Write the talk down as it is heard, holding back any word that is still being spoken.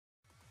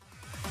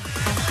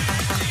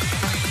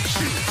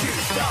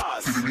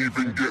didn't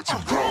even get to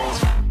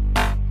cross.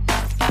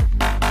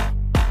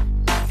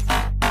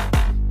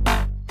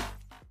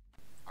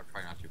 I'll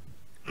try not to.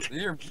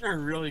 They're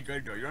really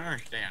good though, you don't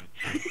understand.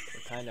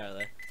 What kind are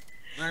they?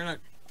 They're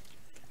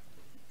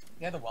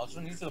yeah, the Welsh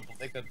ones, these are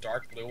like the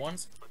dark blue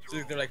ones.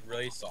 So they're like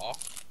really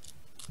soft.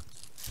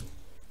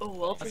 Oh,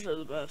 Welch's are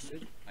the best,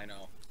 dude. I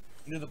know.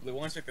 You know the blue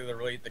ones, like they're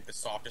really like the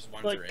softest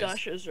ones But there is.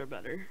 Gushers are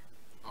better.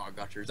 Oh,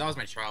 Gushers. That was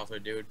my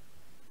childhood, dude.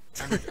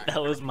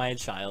 That was my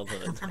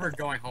childhood. I remember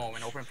going home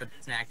and opening up the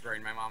snack drawer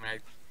and my mom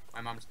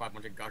just bought a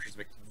bunch of Gushers,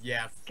 like,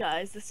 yes.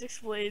 Guys, this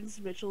explains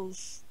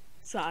Mitchell's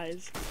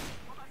size.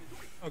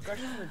 Oh,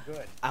 Gushers are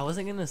good. I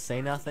wasn't gonna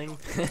say nothing.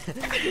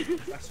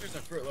 Gushers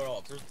and Fruit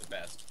Loops, those are the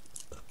best.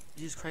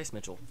 Jesus Christ,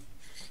 Mitchell.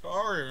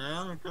 Sorry,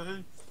 man,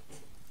 okay?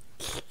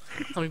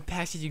 How many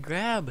packs did you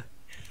grab?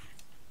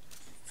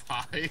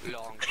 5.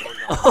 Long.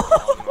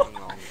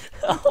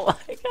 Oh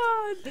my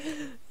god!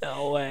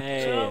 No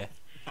way!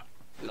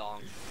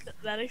 Long.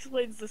 That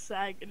explains the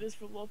sag in his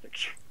football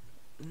picture.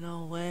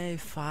 No way!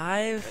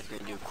 5? And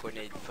then you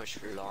coordinate push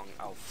for long,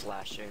 I'll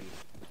flash in.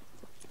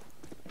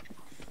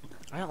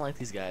 I don't like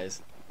these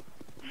guys.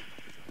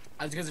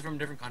 That's because they're from a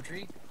different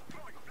country?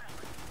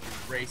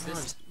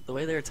 Racist. The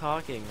way they're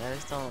talking, I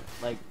just don't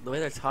like the way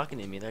they're talking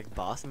to me. They're like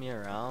bossing me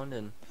around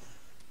and.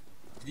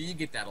 You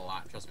get that a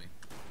lot, trust me.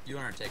 You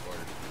learn to take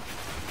orders.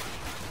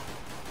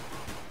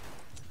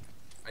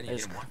 I didn't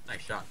get him one.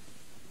 Nice shot.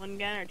 One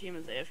guy on our team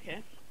is AFK.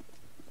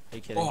 Are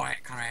you kidding? Oh, I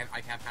have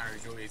Conor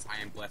Julius.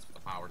 I am blessed with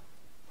the power.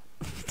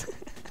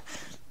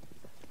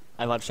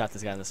 I about to shot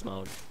this guy in the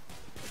smoke.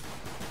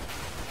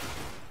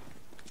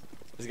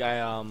 This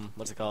guy,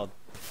 what's it called?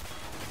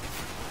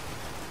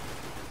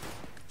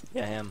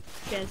 Yeah, him.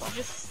 Chance, you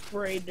just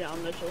sprayed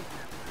down Mitchell.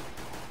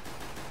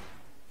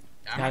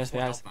 Yeah, I'm Behind at us, full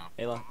behind us. health now.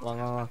 Hey,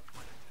 long.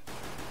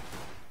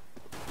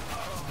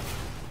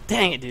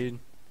 Dang it, dude.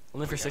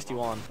 Only for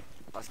 61.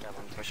 Last guy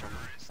long push him.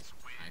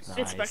 Nice. Nice.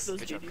 Inspect those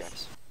Good job, beauties.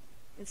 guys.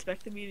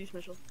 Inspect the beauties,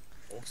 Mitchell.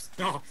 Oh,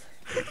 no.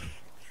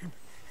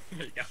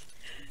 There you go.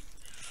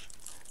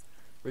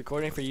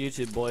 Recording for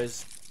YouTube,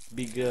 boys.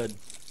 Be good.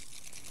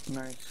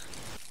 Nice.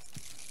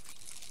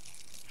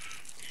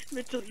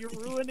 Mitchell, you're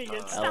ruining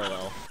it.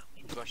 LOL.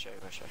 Go show.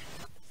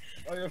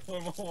 Oh, you're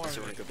one more. Which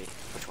one go be?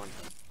 Which one?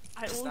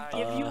 I will Stop. give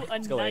you a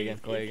let's go away knife again,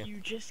 go away if again.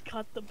 you just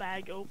cut the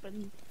bag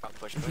open. I'll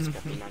push him. It's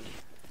got me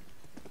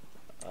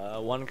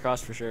 90. One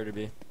cross for sure to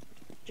be.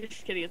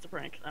 Just kidding, it's a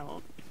prank. I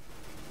won't.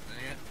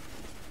 Dang it.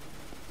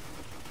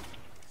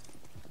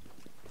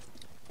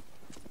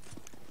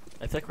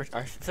 I feel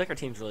like our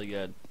team's really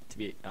good, to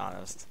be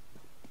honest.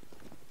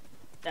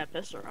 That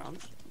pistol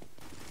rounds.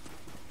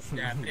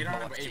 Yeah, they don't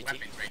have Oh, 8 GG.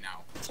 weapons right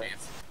now.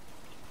 Chance.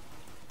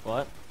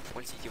 What?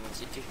 1 CT, 1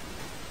 CT.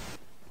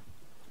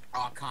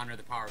 Oh, Conor,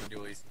 the power of the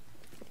dualies.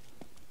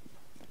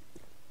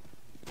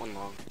 1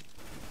 long.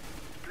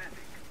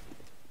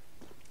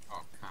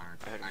 Oh, Conor.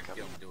 I heard him I'm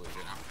coming. feeling the dualies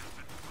right now.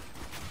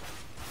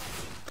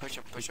 Push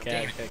him. Okay,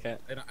 Damn it. okay.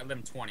 I let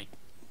him 20.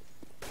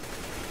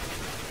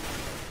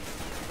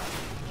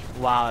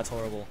 Wow, that's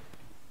horrible.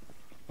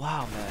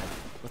 Wow, man.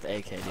 With the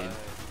AK, dude.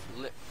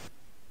 Lit.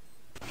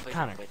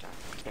 Conor. Play time.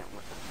 Can't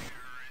win.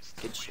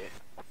 Good shit.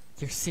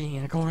 You're sitting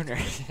in a corner.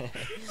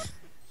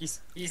 He's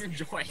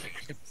enjoying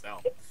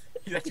himself.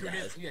 He's at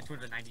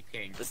 290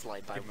 ping. Let's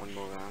light by 1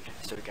 more round,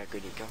 so we got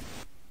good eco.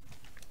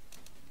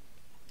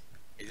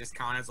 Is this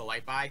count as a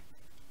light buy?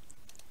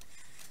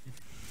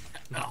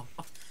 No.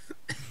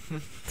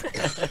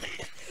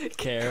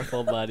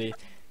 Careful, buddy.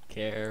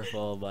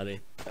 Careful, buddy.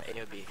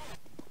 AOB.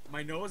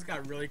 My nose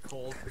got really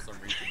cold for some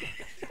reason.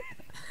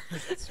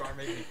 It started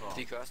making me cough.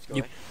 3 cross, go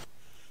You- away.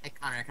 Hey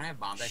Conor, can I have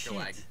bomb back your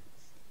leg? Shit.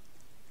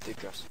 3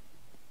 cross.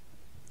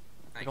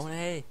 We're Thanks. going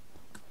A.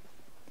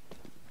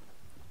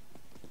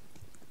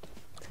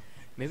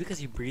 Maybe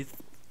because you breathe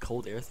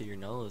cold air through your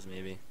nose,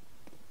 maybe.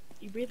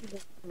 You breathe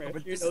warm air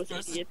but through your this-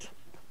 nose, this- idiot.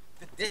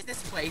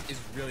 This plate is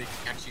really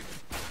actually.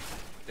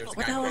 There's a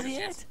What guy the hell is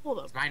behind he us. at? Hold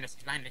up. He's behind us.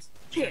 He's behind us.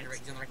 Chance,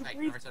 He's on the right you side.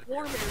 breathe Right side of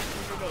warm air the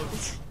through your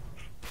nose.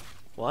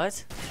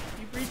 What?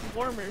 You breathe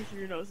warm air through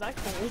your nose, that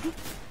cold.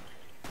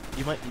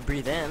 You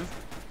breathe in.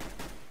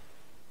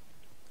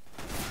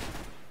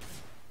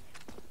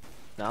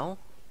 No?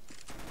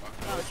 What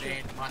Oh, goes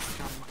shit. in must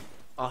come.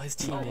 Oh, his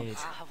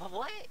teammates.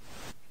 What?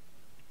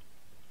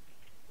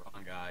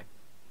 Wrong guy.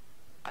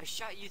 I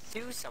shot you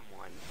through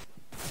someone.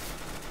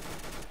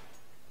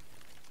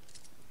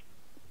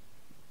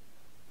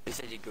 They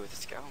said you'd go with the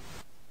scout.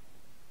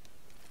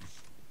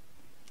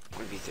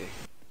 1v3.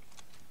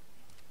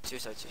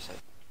 Suicide.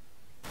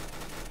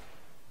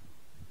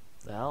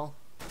 The hell?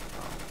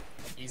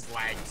 He's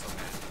lagging so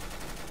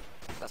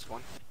bad. That's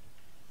 1.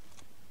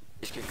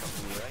 This could come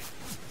from me, right?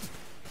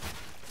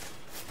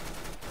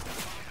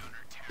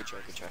 Good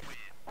try.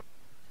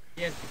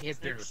 He has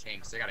beard with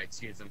pink, so I gotta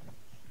excuse him.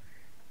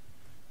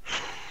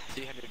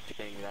 300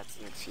 ping, that's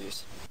an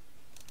excuse.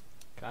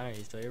 Conor,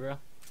 you still here, bro?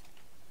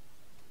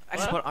 I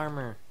just What? bought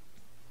armor.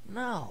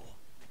 No.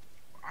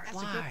 That's a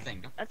Why? good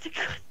thing. That's a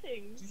good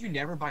thing. Did you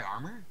never buy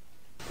armor?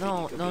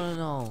 No, Go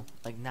no.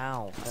 Like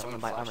now. I don't want to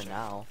buy armor flash it.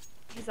 now.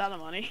 He's out of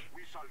money.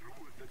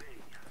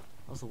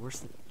 That was the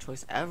worst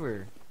choice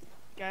ever.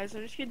 Guys,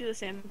 I'm just gonna do the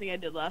same thing I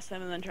did last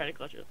time and then try to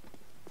clutch it.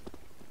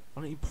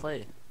 Why don't you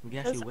play? We can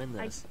actually win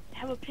this. I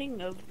have a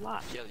ping of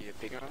lots. Yeah, you have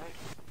big on it?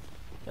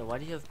 Yeah, why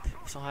do you have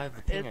so high of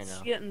a ping right It's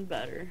now? getting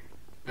better.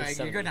 Alright,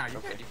 you're good now. You're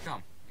Okay. good. You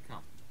come. You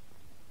come.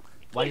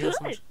 Why do you have so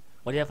Good. much?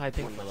 Why do you have high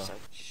ping One for left though?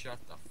 side. Shut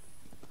the.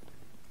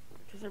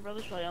 Because their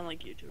brother's probably on like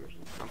YouTube or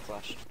something. I'm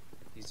flashed.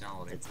 He's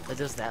downloading. That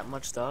does that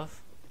much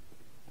stuff?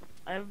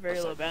 I have very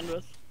What's low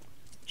bandwidth.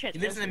 Chance,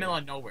 He lives in the go middle for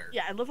it. of nowhere.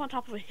 Yeah, I live on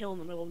top of a hill in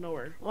the middle of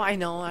nowhere. Well, I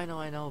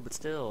know, but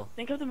still.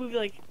 Think of the movie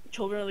like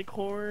Children of the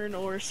Corn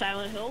or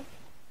Silent Hill.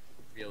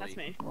 Really. That's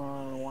me.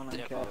 Oh, one on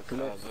Yeah, cap. vote him,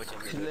 Clip vote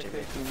him.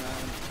 59.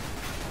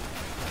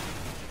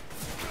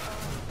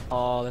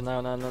 Oh,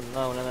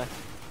 no.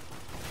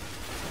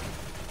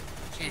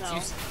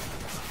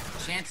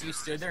 Chance, you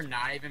stood there,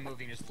 not even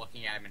moving, just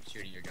looking at him and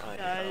shooting your gun.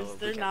 Guys, we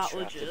they're got not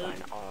trapped legit. by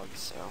an AUG,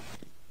 so.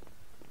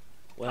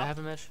 What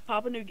happened, Mitch?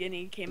 Papua New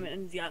Guinea came in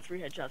and got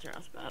 3 headshots right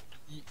off the bat.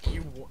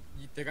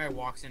 The guy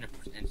walks in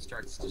and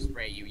starts to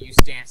spray you. You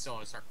stand still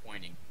and start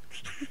pointing.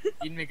 You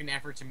didn't make an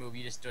effort to move.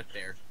 You just stood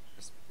there.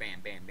 Just bam,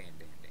 bam, bam,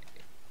 bam, bam,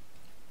 bam.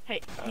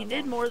 Hey, he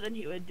did more than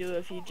he would do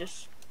if he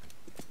just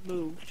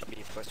moved.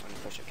 Be first one to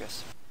push, I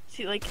guess.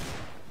 See, like,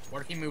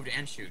 What if he moved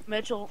and shoot?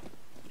 Mitchell,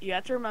 you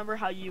have to remember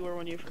how you were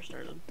when you first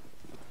started.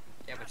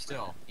 Yeah, but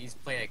still, he's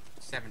played like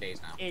 7 days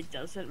now. It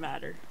doesn't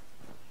matter.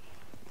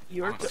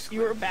 You I'm were a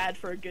you were bad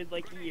for a good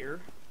like year.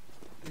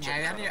 Yeah, I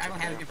haven't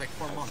had it for like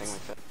 4 Thing months.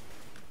 like that.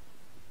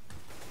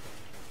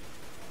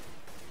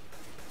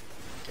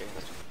 Okay,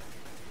 let's.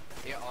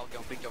 Yeah, oh,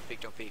 don't peek, don't peek,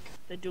 don't peek.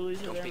 The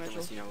dualies are Don't there, peek Mitchell.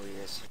 unless you know where he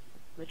is.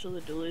 Mitchell,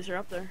 the dualies are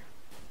up there.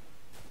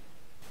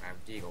 I have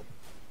Deagle.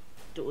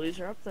 Dualies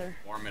are up there.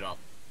 Warm it up.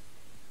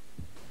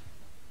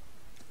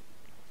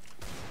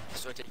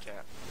 Just rotate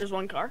cap. There's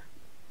one car.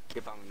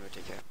 Get bomb and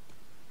rotate cap.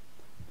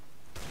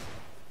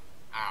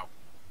 Ow.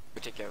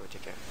 Rotate cap,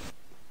 rotate cap.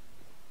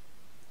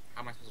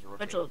 How am I supposed to rotate?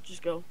 Mitchell,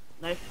 just go.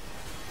 Knife.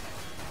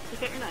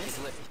 Look at your He's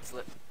knife. lit, he's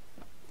lit.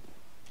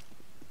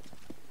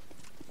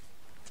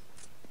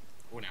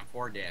 Oh, now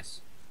 4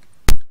 gas.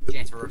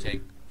 Chance for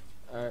rotating.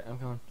 Alright, I'm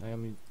coming.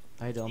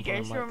 I had to You unplug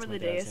guys my remember the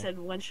day I said,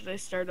 when should I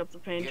start up the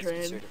pain You guys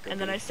train? consider And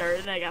then I cooking. started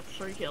and I got the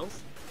 3 kills.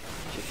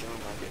 If you're feeling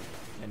like it.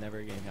 And never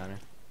again, Connor.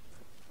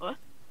 What?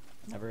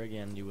 Never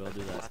again, you will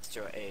do that. Let's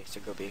do A, so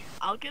go B.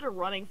 I'll get a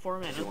running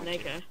format If you of want to.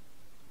 Naka.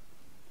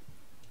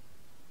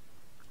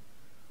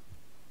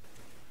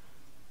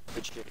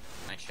 Good shit.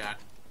 Nice shot.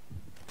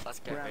 Let's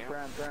get Ramp.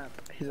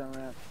 He's on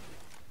ramp.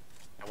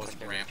 That Let's wasn't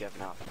get ramp. Ramp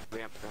now.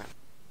 Ramp.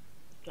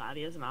 God,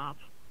 he has an op.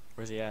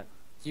 Where's he at?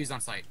 He was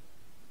on site.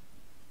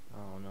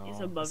 Oh no. He's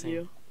above This ain't-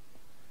 you.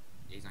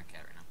 Yeah, he's on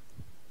cat right now.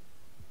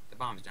 The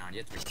bomb's down. You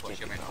have to push.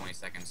 You have 20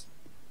 seconds.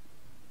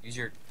 Use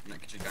your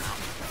get your gun out.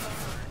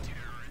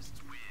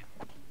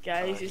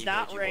 Guys, he's he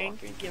not made you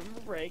ranked. walking. Give him a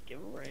break. Give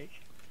him a break.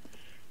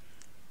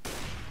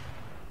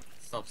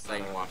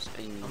 Self-saying watch.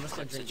 In I'm just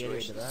gonna clutch drink Gatorade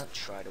to situations, that.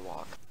 try to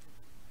walk.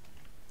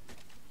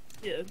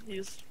 Yeah,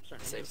 he's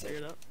starting to Safe, figure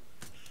it safe. out.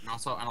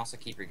 And also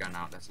keep your gun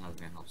out. That's another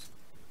thing that helps.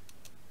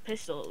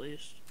 Pistol at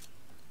least.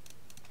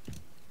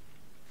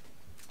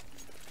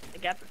 I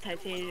got the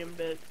titanium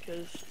bit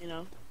because, you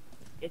know,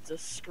 it's a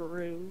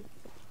screw.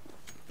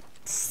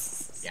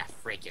 Yeah,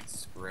 freaking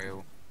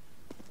screw.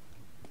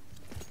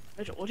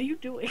 Mitchell, what are you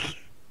doing?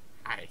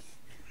 Hi.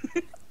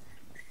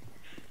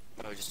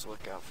 Oh, just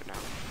look out for now.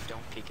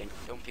 Don't peek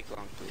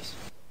long, please.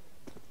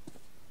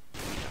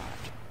 You don't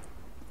have to.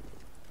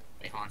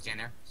 Wait, hold on. Stand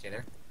there. Stay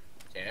there.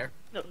 Stay there.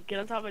 No, get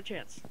on top of a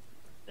chance.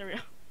 There we go.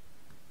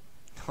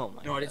 Oh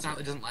my No, god. it's not.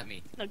 It doesn't let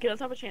me. No, get on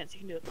top of a chance. You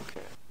can do it. Okay.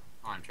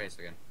 Hold on, trace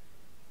again.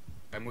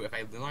 As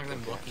long as I'm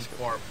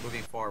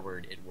moving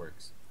forward, it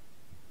works.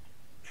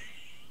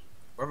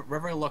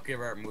 Wherever I look,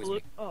 wherever it moves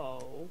me.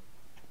 Oh.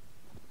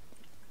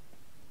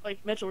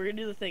 Like, Mitchell, we're gonna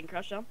do the thing.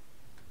 Crouch down.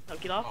 No,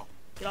 get off. Oh.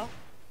 Get off.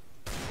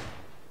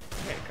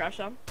 Okay, crouch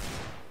down.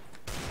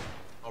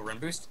 Oh, run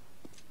boost.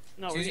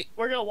 No, Susie.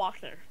 we're gonna walk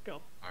there. Go.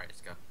 All right,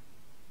 let's go.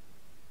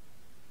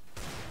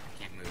 I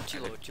can't move. Too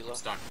low, too low. I'm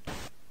stuck.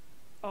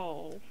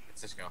 Oh.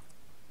 Let's just go.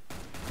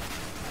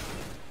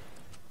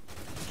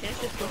 Can't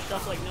just push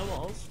stuff like no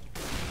balls.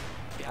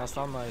 I was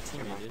found my Never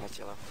teammate, mind, dude. that's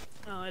yellow.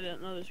 Oh, I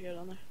didn't know there's a guy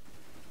down there.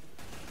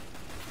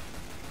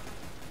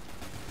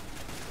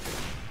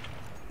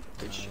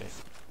 Good shit.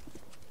 Nice.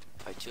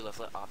 Alright, 2 left,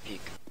 let off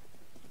peek.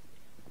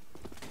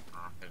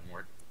 Didn't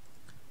work.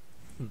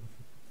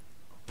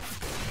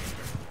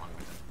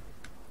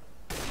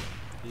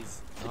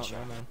 He's Good oh, shot.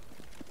 no, man.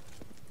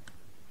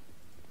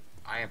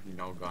 I have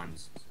no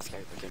guns. This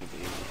guy's gonna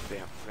be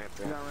ramp.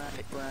 He's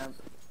on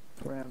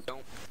ramp.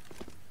 Don't.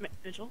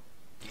 Mitchell?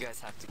 You guys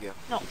have to go.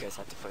 No. You guys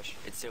have to push.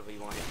 It's Silva, you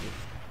won't hit you.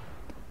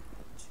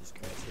 Jesus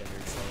Christ, yeah,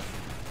 very slow.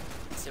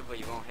 It's Silva,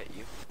 you won't hit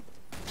you.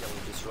 Yellow,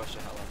 just rush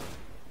the hell out of him.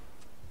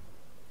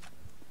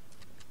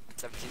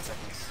 17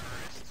 seconds.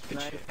 Good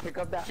Nice. shit. Pick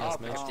up that Yes,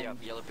 up. man. Pick up the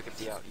out. Yellow, pick up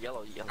the out.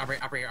 Yellow. Up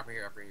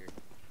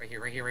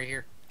here. Right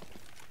here.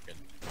 Good.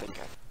 Thank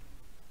God.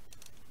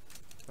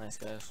 Nice,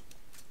 guys.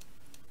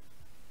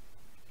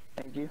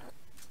 Thank you.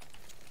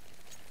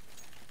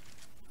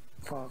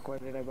 Fuck, why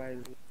did I buy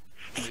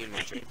this? Me and my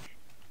trade.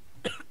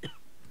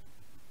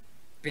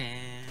 Bam.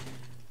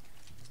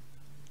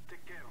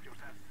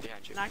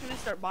 Behind you. I'm not gonna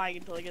start buying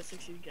until I get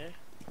 16k.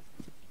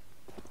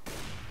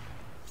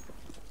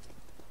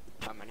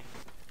 How many?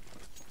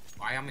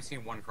 I only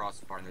seen one cross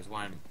so far, and there's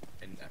one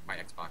in my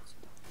Xbox.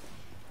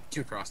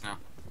 2 cross now.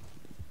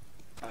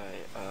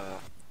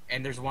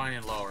 And there's one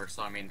in lower,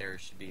 so I mean there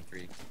should be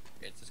 3.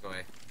 It's just go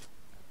away.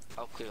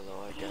 I'll clear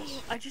low, I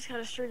guess. I just got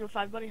a string of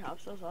 5 bunny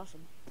hops. That was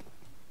awesome.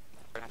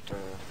 We're gonna have to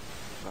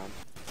run.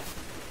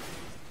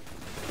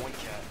 One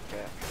cat.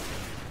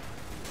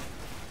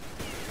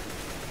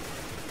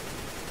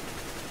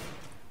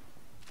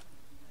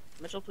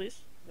 Mitchell,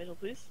 please. Mitchell,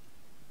 please.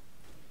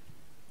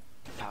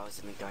 Powers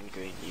in the gun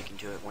green. You can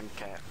do it. One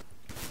cat.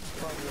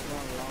 Probably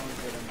one long,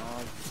 get an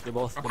odd. They're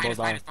both Behind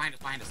down. us,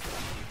 behind us.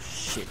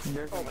 Shit.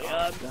 There's Oh an my odd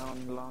God.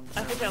 down long.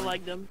 I think I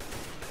like them.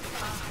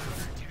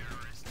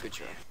 Good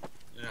try.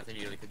 There's nothing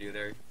you really could do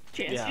there.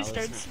 Chance, Yeah, you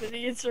start let's-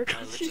 spinning in Let's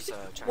circles. just try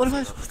What and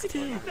am I save up supposed to for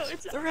do? it. No,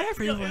 it's They're no,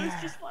 everywhere. it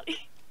was just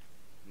funny.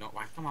 No,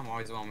 why come I'm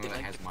always the one that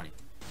has money?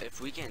 If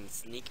we can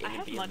sneak in I and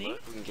have be money.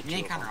 alert, we can get Me two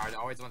and of Conor them.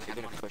 are always the ones that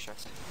They're have gonna money. push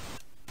us.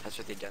 That's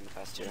what they've done the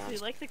past 2 They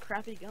rounds. like the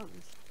crappy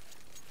guns.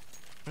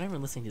 I'm not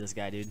even listening to this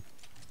guy, dude.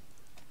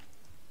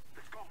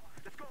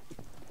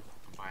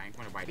 I'm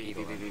gonna buy B.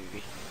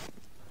 Deagle.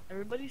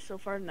 Everybody so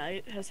far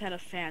tonight has had a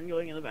fan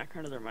going in the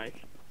background of their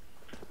mic.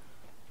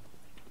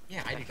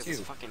 Yeah, I do Because it's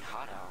too. fucking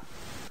hot out.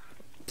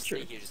 True.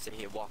 Stay here, just stay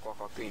here. Walk,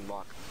 green,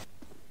 walk.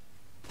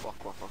 Walk.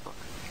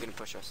 You're gonna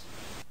push us.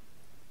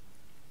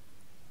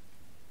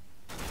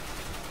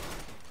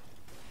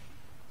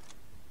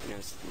 You know,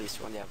 it's at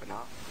least one they have an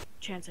op.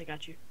 Chance, I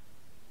got you.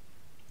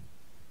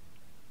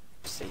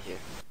 Stay here.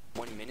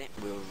 1 minute,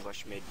 we'll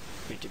rush mid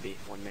to B.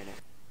 1 minute.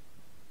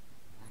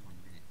 1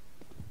 minute.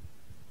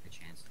 Good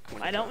chance.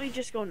 Why don't we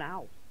just go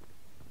now?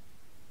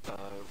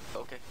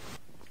 Okay.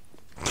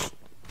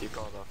 You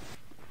call though.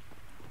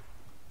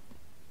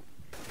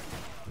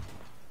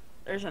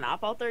 There's an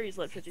op out there. He's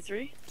lit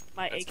 53.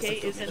 My AK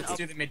is in Let's up.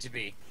 do the mid to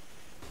B.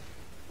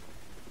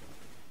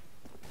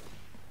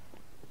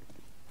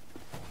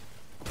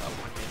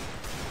 One minute.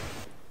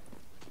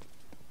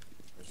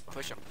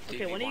 Push him.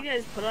 Okay, when do you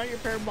guys put on your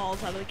pair of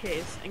balls out of the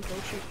case and go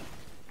shoot?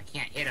 I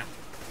can't hit him.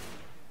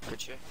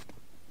 Good shit.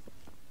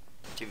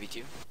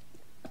 2v2.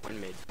 1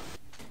 mid.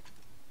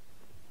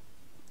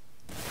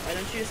 Why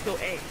don't you just go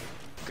A?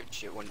 Good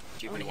shit. 1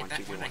 When 2v1, I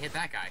hit 2v1.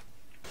 that guy.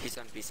 He's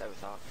on B side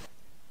with op.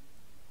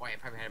 Boy, I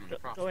probably had him in Go,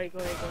 the cross. go A, go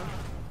A, go A.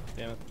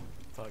 Damn it.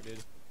 Fuck, dude.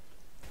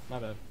 My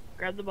bad.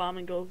 Grab the bomb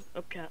and go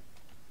up cat.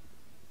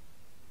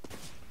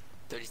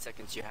 30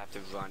 seconds, you have to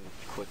run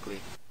quickly.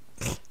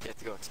 You have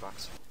to go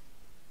Xbox.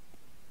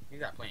 You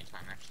got plenty of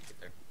time to actually get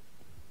there.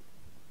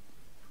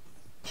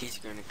 He's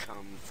gonna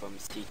come from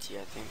CT,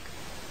 I think.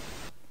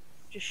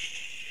 Just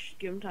shh.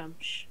 Give him time.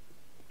 Shh.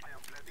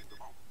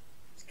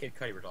 This Kid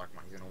Cudi we're talking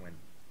about, he's gonna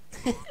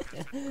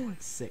win.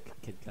 Sick,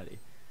 Kid Cudi.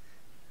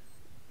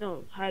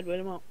 No, hide. Wait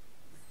him out.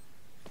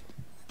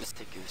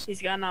 Mr. Goose.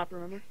 He's got an op.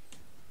 Remember?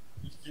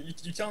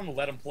 You tell him to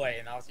let him play,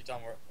 and obviously tell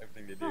him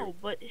everything to do. No,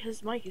 but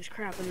his mic is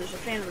crap, and there's a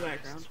fan in the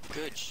background.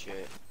 Good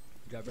shit.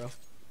 Good job, bro.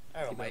 I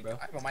have a Keep it, mic. bro.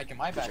 I have a mic in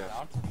my Good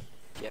job. background.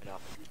 Get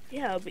up.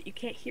 Yeah, but you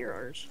can't hear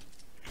ours.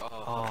 Oh,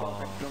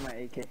 Fuck, I threw my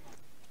AK.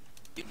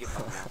 you get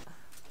phone now.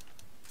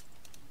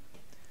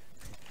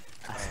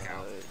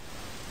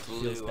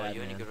 Feels Blue, are bad,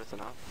 you any man. good with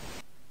an op?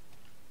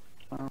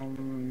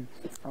 I'm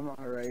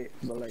alright,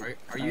 but like.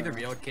 Are you the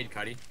real Kid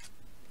Cudi?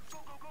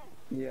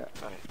 Yeah.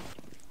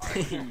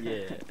 Alright.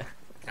 Yeah.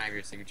 Can I have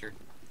your signature?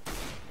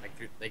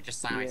 Like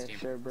just sign my Yeah, Steam.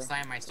 sure, bro.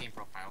 Sign my Steam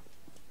profile.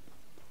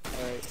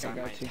 Alright, I Sign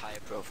my got you. entire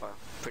profile.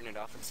 Print it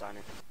off and sign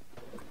it.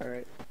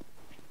 Alright.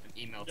 An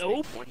email to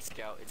Nope. me. One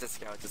scout. It's a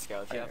scout. If you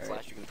have Alright.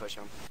 flash, you can push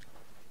him.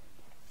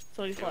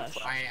 So you Yeah, flash.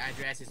 flash. My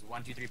address is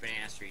 123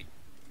 Banana Street.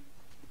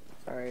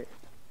 Alright.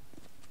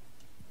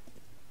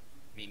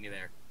 Meet me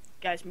there.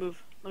 Guys,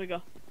 move. Let me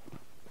go.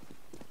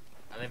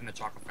 I live in the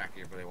chocolate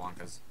factory of Willy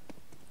Wonka's.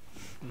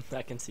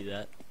 I can see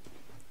that.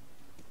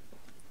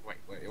 Wait,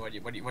 what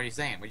are you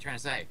saying? What are you trying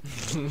to say?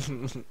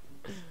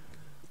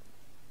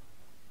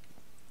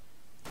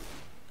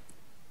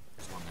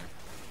 There's one there.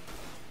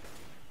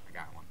 I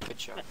got one. Good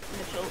shot.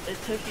 Mitchell, it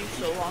took you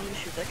so long to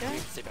shoot that guy.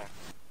 Stay back.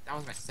 That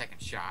was my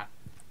second shot.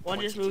 One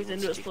just moved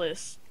into his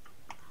place.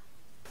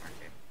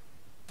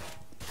 Okay.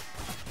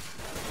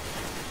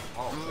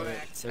 Oh,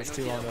 Correct. There's I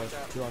two know on you both.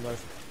 have Two on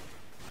both.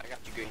 I got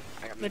you green.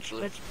 I got Mitch,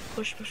 blue. Mitch,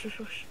 push, push, push,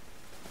 push.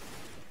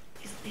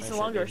 He's Nice the shit,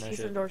 long dude, doors. nice He's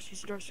shit. the doors.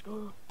 He's the doors.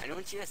 Go. I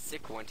don't see that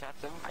sick one tap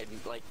though. I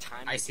like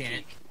time. I the seen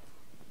it. peak.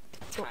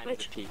 Go, Time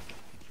Mitch. the peak.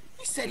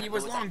 you said he What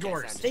was that long guy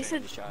doors. sound? They Just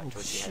said- randomly shot Oh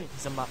towards the shit. head.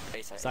 He's on my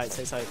Side, side,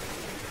 side. side.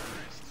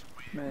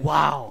 Man.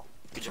 Wow.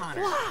 Good job.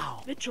 Connor.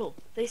 Wow. Mitchell,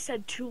 they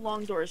said 2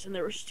 long doors and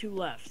there was 2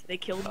 left. They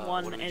killed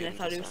one what are we and I doing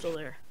thought he this was still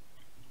there.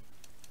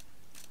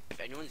 If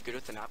anyone's good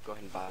with an op, go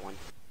ahead and buy one.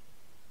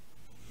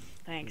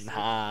 Thanks.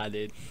 Nah,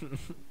 dude.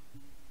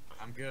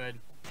 I'm good.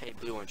 Hey,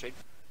 blue one trade.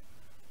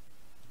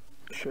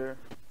 Sure.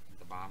 At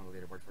the bottom of the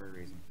leaderboard for a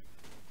reason.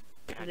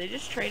 Did they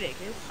just trade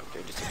AKs? Okay,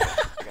 just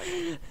I got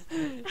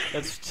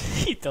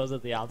you. He throws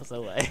it the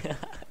opposite way.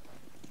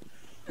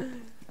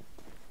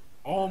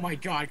 Oh my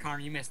god, Connor,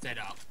 you messed that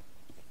up.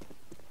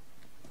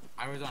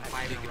 I was on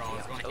 5 in a row, I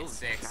was going to Oh, hit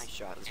 6. nice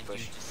shot, let's and push.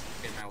 you just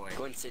hit my way.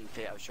 Go and sit in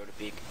pit, I'll show the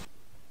peak.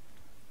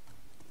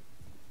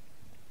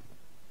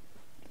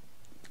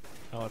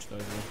 I'll watch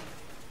those.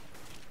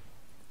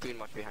 Green,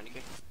 watch behind you,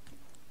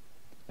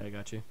 okay? I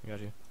got you. I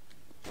got you.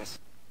 Yes.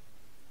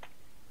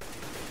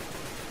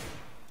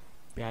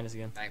 Behind us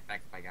again. Back,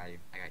 I got you.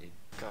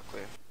 Got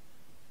clear.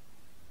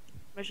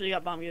 Make sure you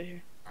got bomb gear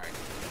here. Alright.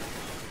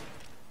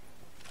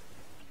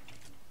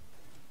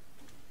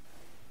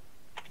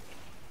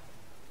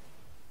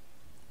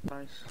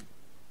 Nice.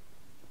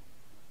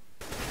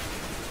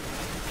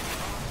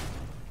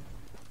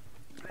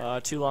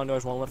 Two long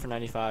doors, one left for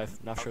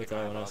 95. Not sure what the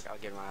other one is. I'll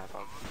get my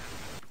iPhone.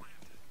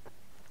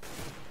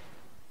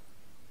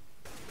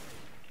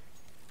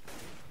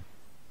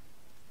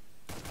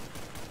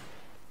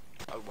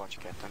 I'll watch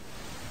you get them.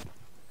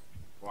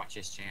 Watch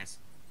his chance.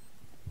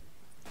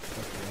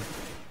 Okay.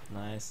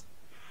 Nice.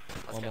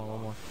 Let's One get more,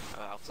 one more.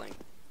 I'll flank.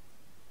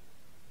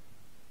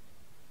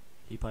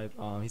 He's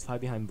probably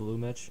behind blue,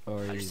 Mitch, or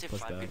I he's just hit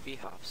pushed 5 back. big B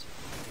hops.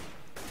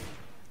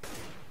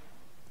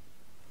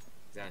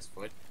 Is that his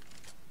foot?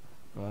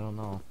 Well, I don't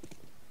know.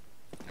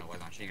 No, it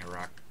wasn't. I'm shooting a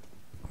rock.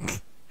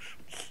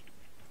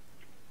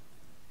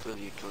 Blue,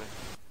 you clear.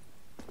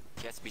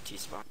 Gets BT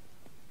spawn.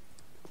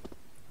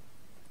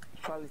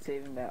 Probably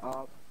saving that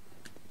op.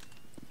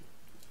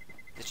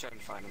 Let's try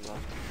and find him though. I'll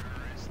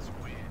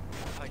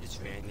probably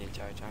just ran the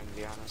entire time, to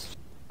be honest.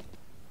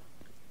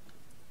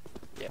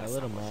 Yeah, I that's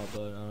lit not him worth all, it.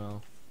 but I don't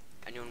know.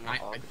 Anyone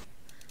want AUG?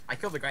 I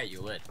killed the guy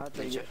you lit. I'll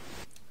take Major. it.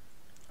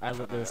 I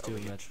lit those two,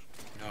 over here. Mitch.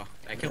 No,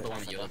 I killed the one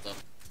that you lit though.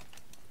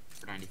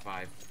 For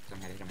 95. So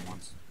I hit him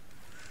once.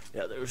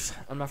 Yeah, there's.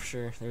 I'm not for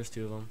sure. There's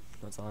two of them.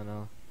 That's all I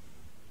know.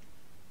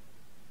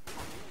 What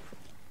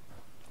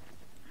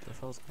the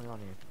hell's going on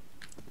here?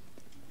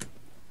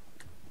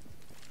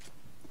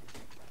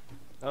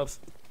 Oops.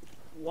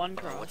 One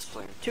cross. What's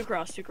playing? Two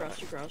cross, two cross,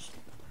 two cross.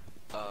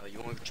 You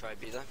want to try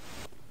B then?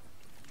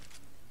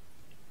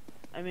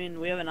 I mean,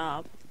 we have an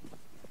op.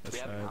 That's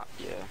We have right. not,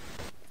 yeah.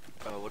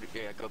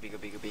 Yeah, go B, go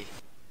B, go B.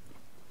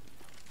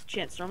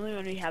 Chance, normally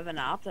when we have an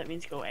op, that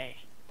means go A.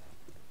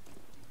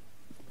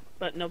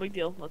 But no big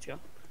deal, let's go.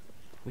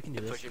 We can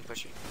do this.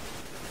 Pushing.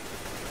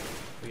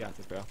 We got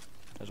this, bro.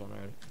 There's one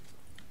already.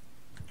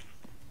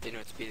 They know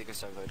it's B, they're gonna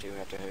start voting, we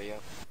have to hurry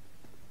up.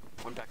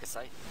 One back of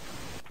sight.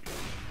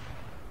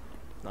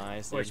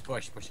 Nice. Push Dude.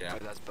 it Oh, out.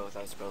 that's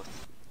both.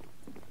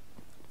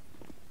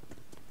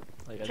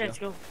 Like, I Chance,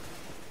 go.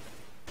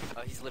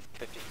 go. He's lift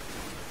 50.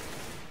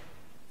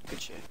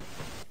 Good shit.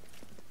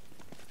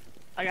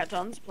 I got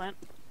tons, plant.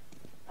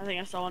 I think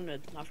I saw one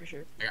mid, not for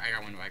sure. I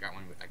got window. I got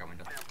window.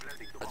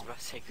 I was about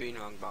to say green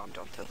wrong bomb,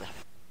 don't tell that.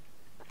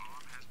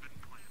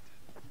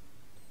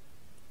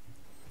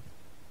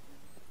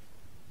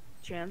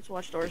 Chance,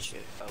 watch Good doors.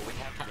 shit. We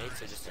have mates,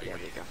 so just there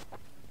you go.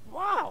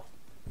 Wow.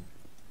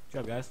 Good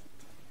job, guys.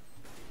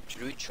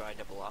 Should we try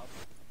double up?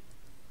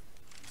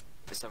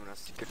 Is someone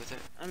else good with it?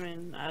 I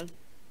mean,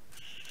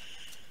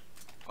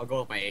 I'll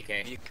go with my AK.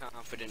 If you're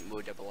confident,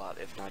 we'll double up.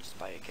 If not, just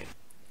buy AK.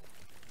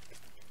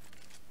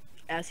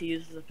 as he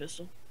uses a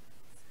pistol.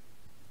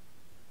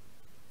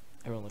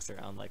 Everyone looks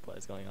around like, what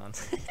is going on?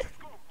 F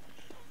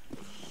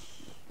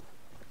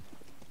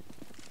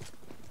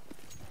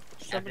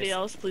Somebody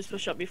else, please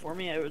push up before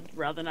me. I would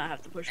rather not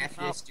have to push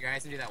After up. this, do you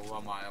guys do that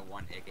one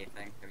AK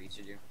thing that we used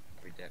to do?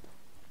 We did.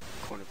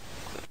 Corner.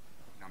 You know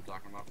what I'm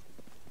talking about?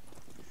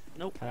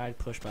 Nope. I'd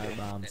push by a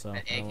bomb, so.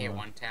 That I don't AK know.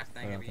 one tap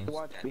thing. I don't have you think used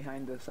Watch that?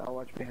 behind us. I'll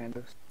watch behind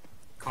us.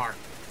 Car.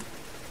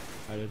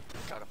 I did.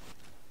 Got him.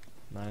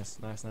 Nice,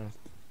 nice, nice.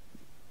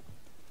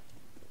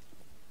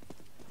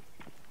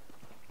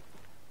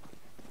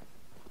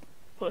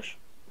 Push.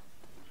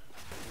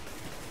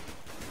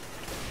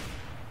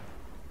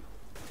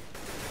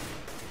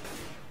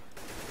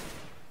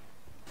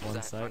 One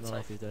that side, I front don't know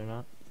side? if he's dead or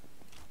not.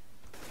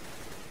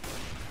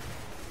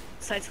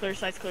 Sights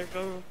clear,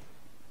 go.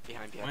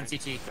 Behind. One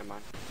CT. Never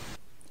mind.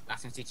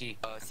 Last one CT.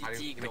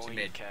 CT going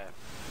mid. cap.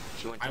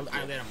 He went I to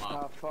lit him Oh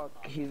up.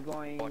 fuck, he's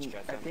going. Watch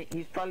Cat I then. think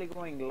he's probably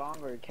going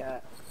longer,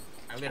 cat.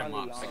 I lit him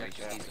probably up. So I long. got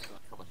just needs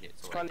a couple hits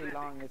It's away. probably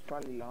long. It's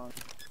probably long.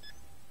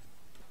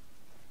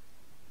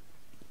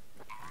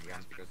 You got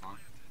him if it goes long.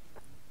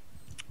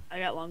 I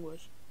got long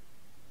boys.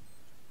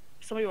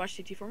 Somebody watch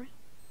CT for me.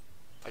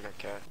 I got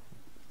cat.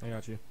 I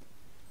got you.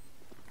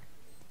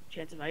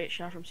 Chance if I get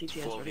shot from CT,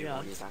 I swear to 4v1,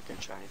 God. he's not gonna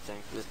try anything.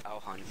 This I'll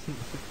hunt.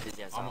 'Cause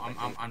he has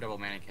I'm double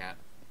manning cat.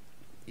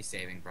 He's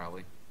saving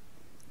probably.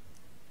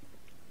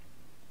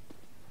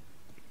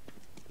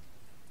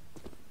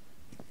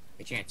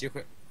 Hey, Chance, do a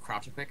quick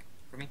crouch it quick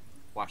for me.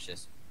 Watch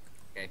this.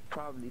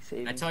 Probably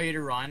saving. I tell you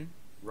to run,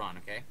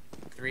 okay?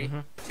 3,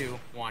 Mhm. 2,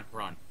 1,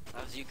 run.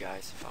 That was you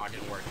guys. Oh, it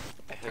didn't work.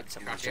 I heard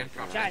someone Crouch in, jump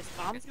crouch around. in. Guys,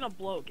 bomb's gonna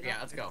blow. Get Yeah,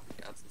 up. let's go.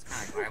 Yeah, it's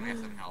kind of. I only have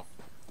 7 health.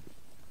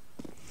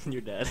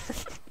 You're dead.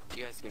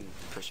 You guys can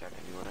push out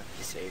anywhere.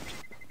 He saved.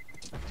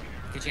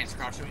 Good chance.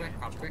 Crouch real quick.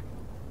 Crouch quick.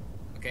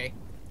 Okay,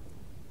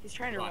 He's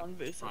trying to Run, run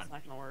boost, so run, it's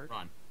not gonna work.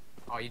 run.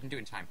 Oh, you didn't do it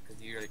in time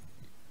because you're.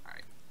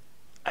 Alright.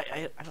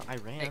 I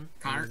ran. Hey,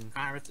 Connor, I mean,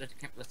 Connor,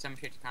 let's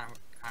demonstrate to Connor.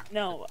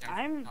 No, let's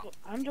demonstrate-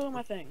 I'm doing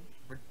my thing.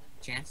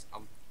 Chance,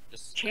 I'll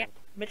just.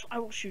 Mitchell, I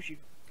will shoot you.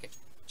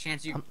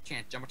 Chance,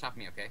 Chance, jump on top of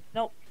me, okay?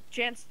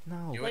 Chance,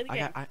 no, Do play it. the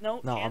game. No,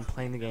 no, I'm Chance.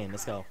 playing the game.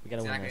 Let's go. We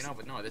gotta win Exactly, this. no,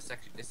 but no, this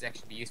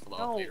actually be useful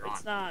No, later on.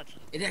 it's not.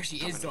 It actually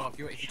is though if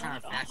you're trying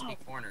to Shut fast up. speed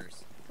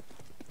corners.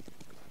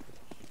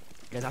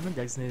 Guys, I'm a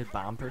designated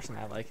bomb person.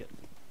 I like it.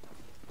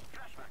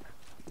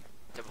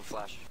 Double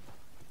flash.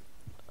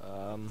 I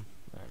don't know.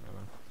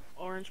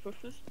 Orange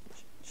pushes.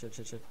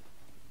 Shit.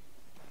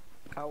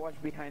 I'll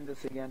watch behind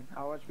us again.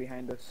 I'll watch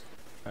behind us.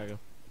 There you go.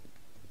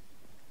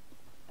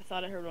 I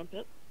thought I heard one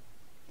pit.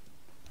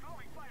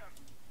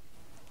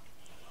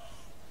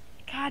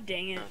 God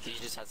dang it. No, he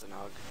just has an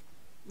AUG.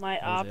 My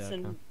Where's ops the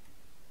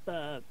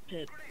and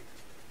pit.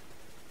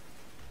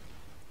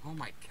 Oh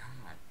my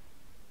god.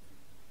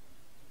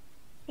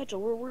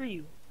 Mitchell, where were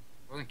you?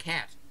 We're in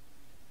cat.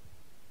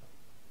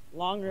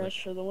 Long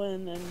rush for the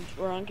win, and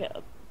we're on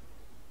cap.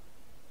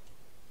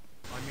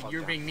 I mean, Fuck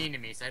you're that. being mean to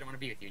me, so I don't want to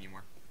be with you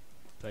anymore.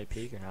 Do I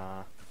peek or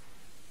nah?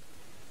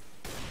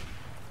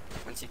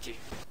 One CT.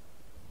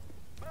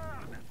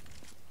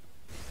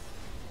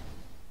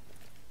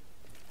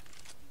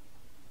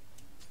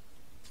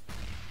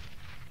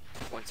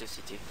 One two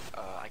CT.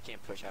 I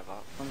can't push half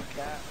out.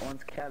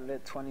 One's cat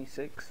lit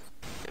 26.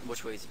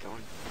 Which way is he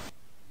going?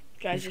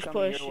 Guys, He's just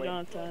coming push. your You way.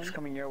 don't have He's time.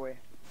 coming your way.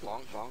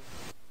 Long.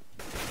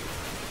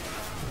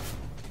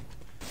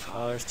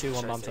 Oh, there's two.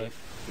 One Should I bomb type.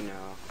 save? No,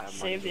 I have money.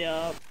 Save the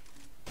up.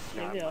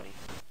 No, I have the up. money.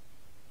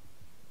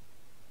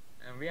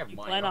 And we have You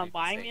money. plan don't on need to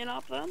buying save. me an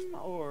op then,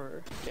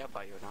 or? Yeah, I'll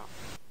buy you an op.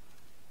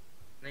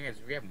 The thing is,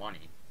 we have money.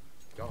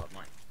 We all have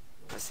money.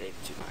 I saved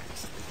 2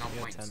 mines. There's no We have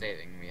point in 10.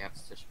 saving. We have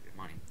such good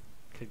money.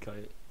 Could cut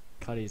it.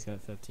 Cuddy's got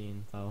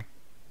 15 though.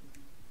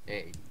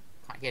 Hey,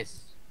 he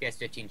has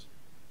 15.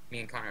 Me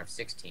and Connor have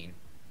 16.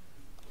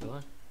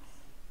 Really?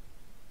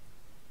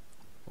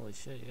 Holy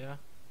shit! Yeah.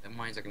 That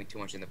mine's not gonna be too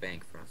much in the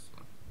bank for us.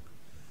 So.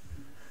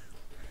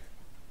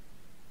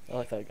 I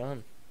like that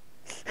gun.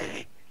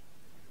 The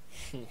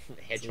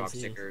hedgehog easy.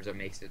 sticker is what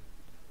makes it.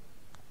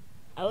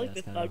 I like Yeah, the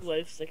it's kind Thug of-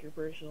 Life sticker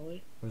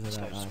personally. Where's it at?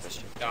 Sorry, Ah, just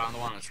it's- On the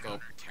one on the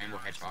scope. Rainbow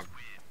hedgehog.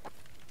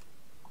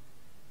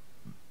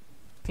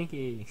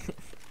 Pinky.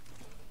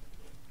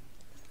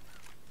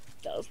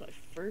 That was my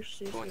first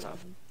CSGO. What's up?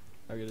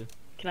 How good?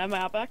 Can I have my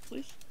op back,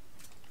 please?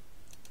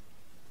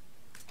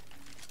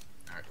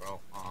 Alright,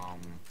 well,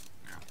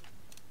 yeah.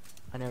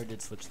 I never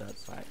did switch that,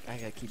 so I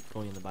gotta keep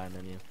going in the buy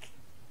menu.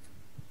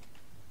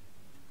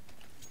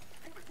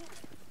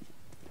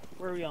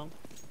 Where are we on?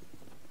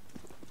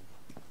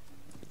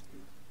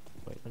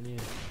 Wait, when do you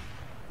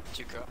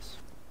 2 cross.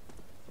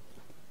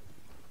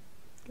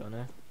 go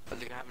now? But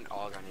they're gonna have an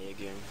AUG on A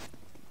again.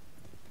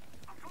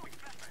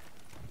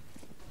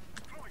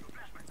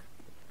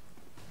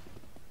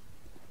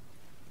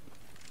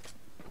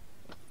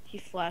 He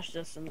flashed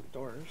us in the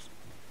doors.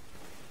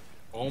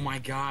 Oh my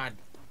god.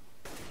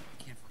 I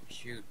can't fucking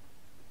shoot.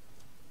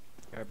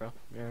 Alright, bro.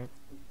 You alright?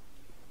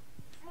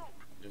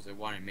 There's a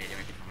one in mid, he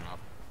might be coming up.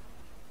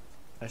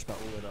 I just about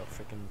lit up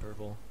freaking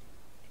purple.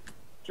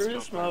 Through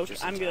the Smoke smoke,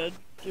 just I'm in good.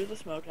 Through the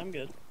smoke, I'm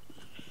good.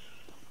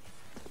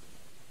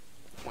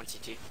 1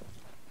 CT.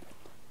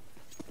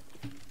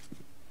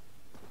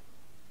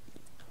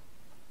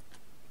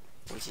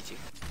 One CT.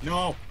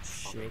 No!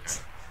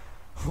 Shit.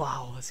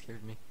 Wow, that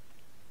scared me.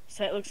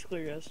 Site looks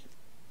clear, guys.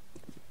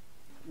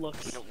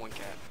 Looks. No, 1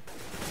 cat.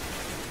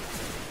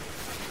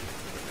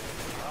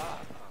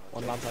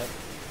 One bomb type.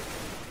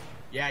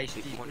 Yeah, you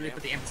should One really down.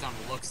 put the emphasis on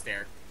the looks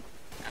there.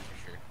 That's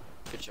for sure.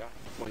 Good shot.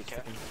 1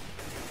 cat. Bam,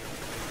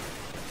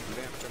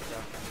 jumped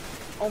out.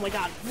 Oh my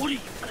god, what are you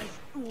guys?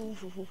 Ooh.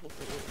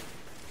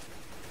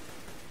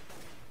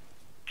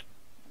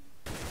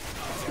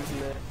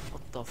 He's lit.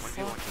 What the 1v1 fuck?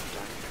 jumped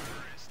down.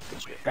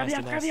 Good shit. Grab the Nice,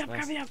 up, grab the up, nice,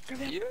 grab the up, grab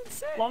the up. You're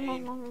insane.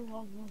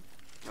 Long.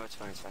 No, it's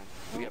fine, it's fine.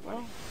 We got Oh,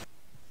 money.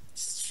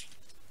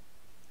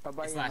 I'll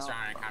buy It's you an last op.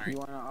 round, Connor. You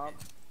want an op?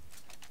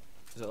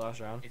 Is it last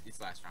round?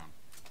 It's last round.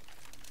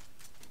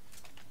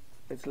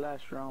 It's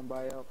last round,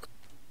 buy up.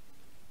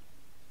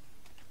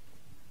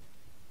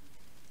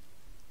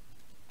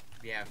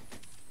 We have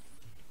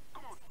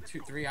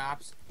 3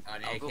 ops,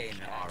 an I'll AK, go and an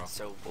cat, auto.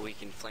 so we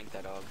can flank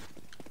that AUG.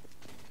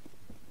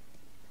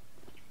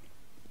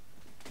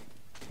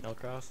 No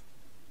cross?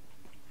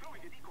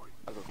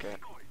 I'll go cat.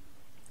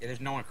 Yeah, there's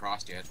no one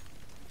crossed yet.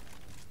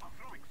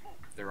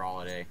 They're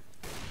all at A.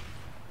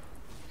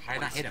 How did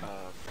I not hit him?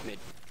 Mid.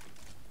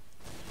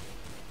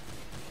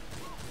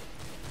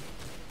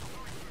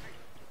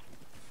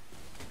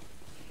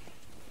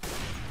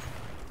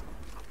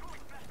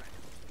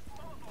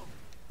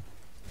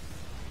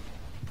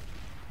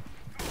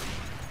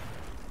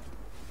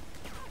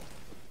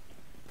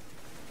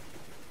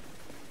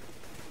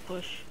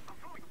 push.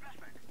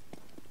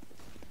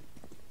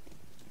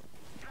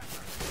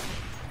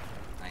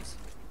 Nice.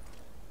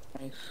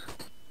 Nice.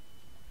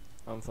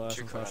 I'm flash,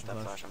 Should I'm clear flash, out I'm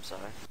that flash. flash, I'm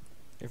sorry.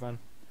 You're fine.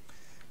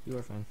 You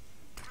are fine.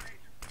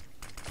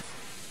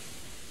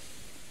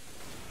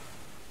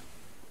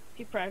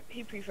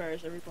 He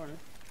pre-fires every corner.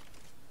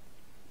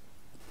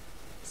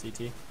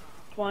 CT.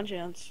 Come on,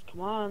 Chance.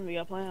 Come on, we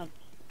got plan.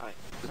 Alright,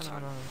 good No,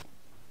 time. no.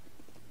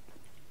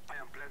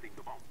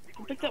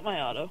 I picked up my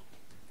auto.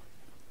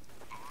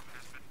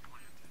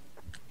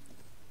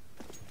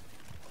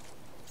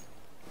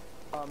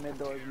 Oh, mid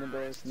doors,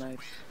 nice.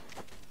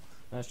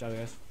 Nice job,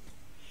 guys.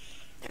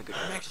 Yeah, good.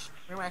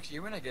 Actually,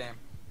 you win a game.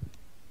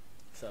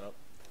 Set up.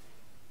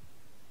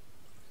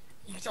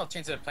 You can tell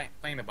Chance of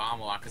playing the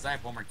bomb a lot because I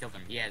have one more killed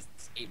him. He has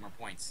 8 more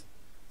points.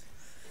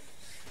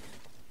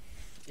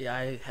 Yeah,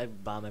 I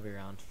had bomb every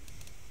round.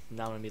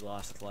 Now I'm gonna be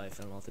lost with life.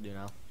 I don't know what to do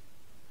now.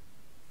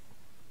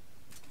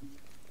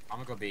 I'm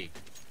gonna go B.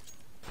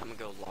 I'm gonna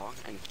go long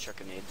and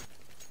chuck a nade.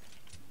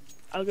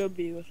 I'll go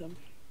B with him.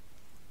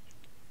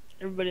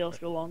 Everybody else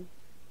go long.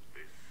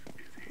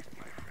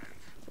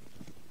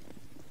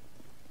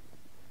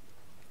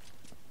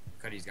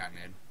 Cuddy's got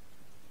mid.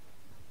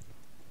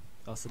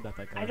 I'll sit back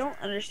I don't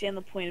understand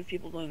the point of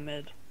people going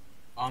mid.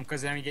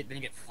 Because then you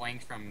get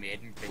flanked from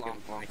mid and they Long,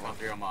 come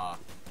through them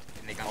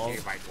and they come All- through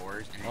you by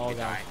doors and then all you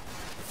down. die.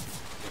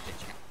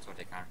 That's what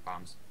they counter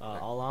bombs.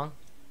 All along.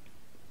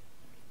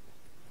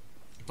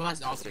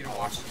 Plus, also you're gonna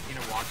watch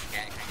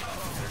cat and kind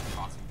of get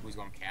tossing who's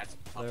going cats.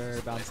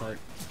 They're bound side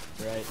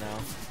right now.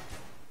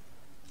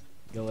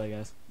 Go away,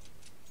 guys.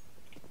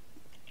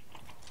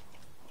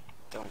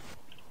 Don't.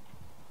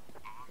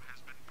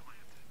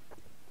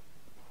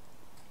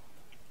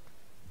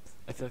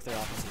 I feel like their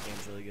offensive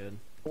game's really good.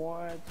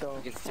 What the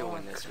We can still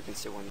win fuck? this. We can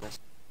still win this.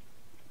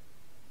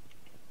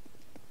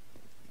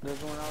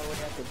 There's one all the way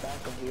at the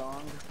back of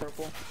long,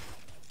 purple.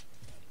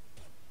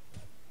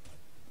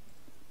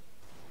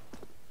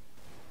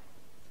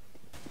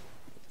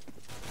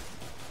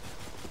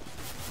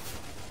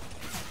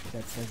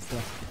 That's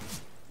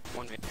stuff.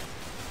 One mid.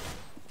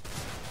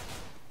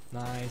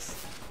 Nice.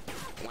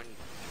 One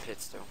pit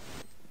still.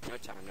 No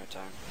time, no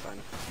time. Fine.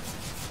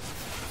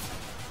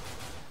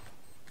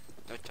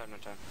 No time, no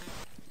time.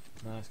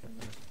 Nice,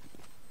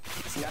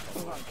 guys. Yeah,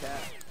 I'm on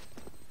cat.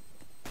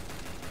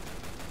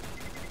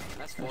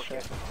 That's 4 Shit.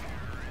 kills.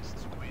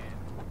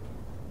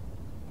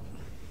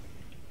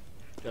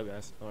 Go,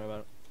 guys. Don't worry about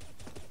it.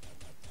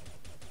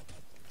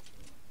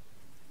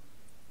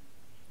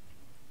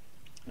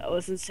 That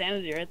was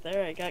insanity right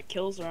there. I got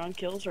kills around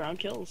kills around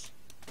kills.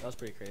 That was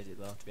pretty crazy,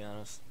 though, to be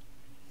honest.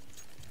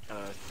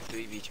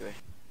 3v2A.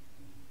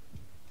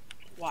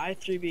 Why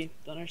 3B?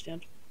 Don't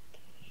understand.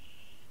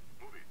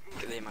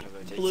 They might have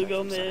rotated. Blue side go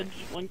from side. mid.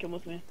 One come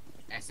with me.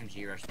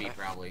 SMG rush B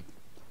probably.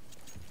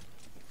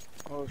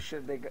 Oh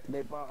shit,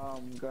 they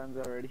bought guns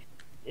already.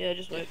 Yeah,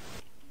 just wait.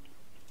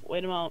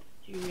 Wait him out.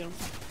 You can get him.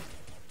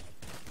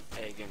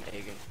 A again, A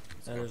again.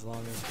 That is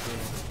longer.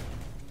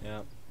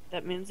 Yeah.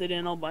 That means they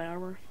didn't all buy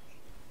armor.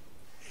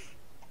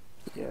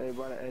 Yeah, they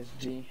bought an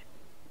SG.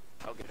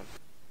 I'll get him.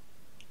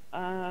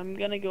 I'm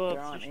gonna go They're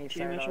up on to A you,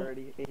 side Mitchell.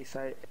 already. A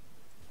side.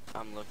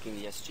 I'm looking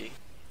the SG.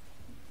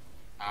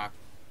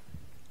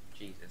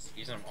 Jesus.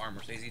 He's on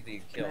armor, so he's easy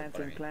to kill.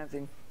 But I mean,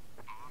 Planting.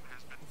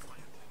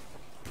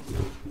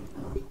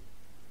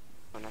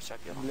 Oh, nice shot,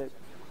 kill.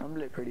 I'm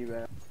lit pretty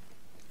bad.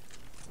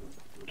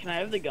 Can I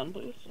have the gun,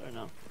 please? Or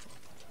no?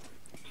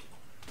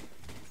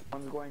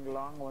 One's going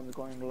long, one's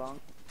going long.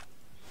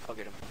 I'll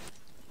get him.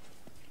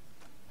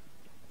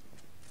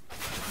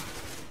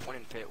 One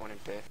in pit, one in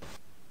pit.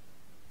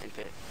 In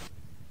pit.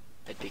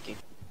 Head peeking.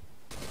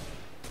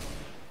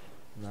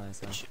 Nice,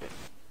 Good huh? shit.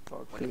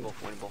 Fuck, One in dude.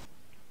 both, one in both.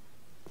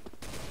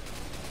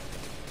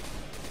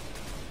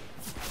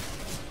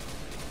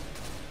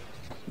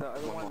 The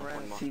other One one more, ran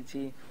one more. CT.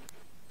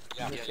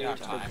 yeah, Just yeah,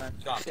 save it, time.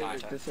 just Got save time.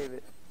 it, just save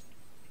it.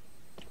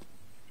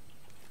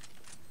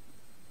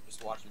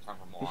 Just watch him come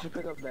from You long. should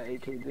pick up that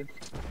AK, dude.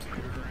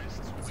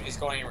 If he's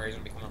going anywhere, he's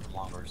gonna be coming from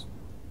longers.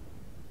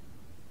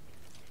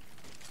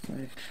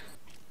 Nice.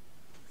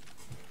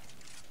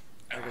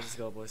 Alright, guys, let's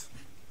go, boys.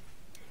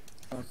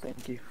 Oh,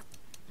 thank you.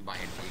 Buy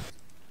him, please.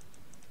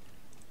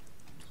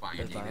 Buy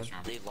Good him, this time.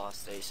 round. They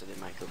lost A, so they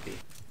might go B.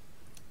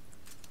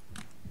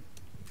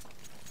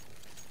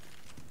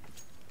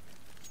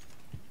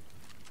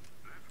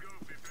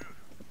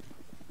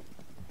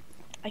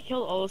 I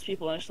killed all those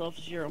people and I still have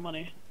 0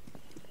 money.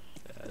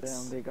 Yeah, Damn,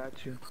 it's, they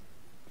got you.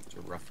 It's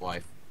a rough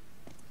life.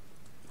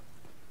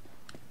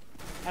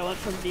 I went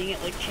from being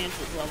at like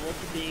Chance's level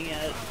to being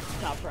at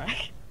top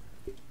rack.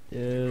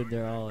 dude,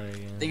 they're all A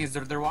again. Thing is,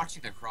 they're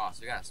watching the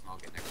cross. We gotta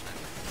smoke it next time.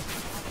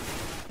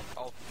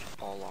 Oh,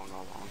 all long,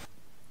 all long.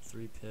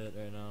 3 pit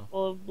right now.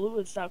 Well, if Blue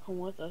would stop coming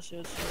with us, it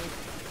would say,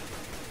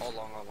 All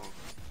long, all long.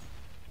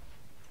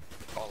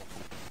 All long.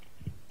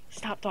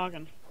 stop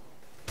talking.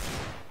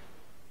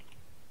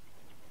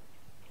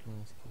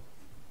 Nice.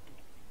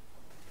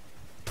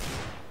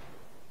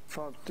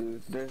 Fuck,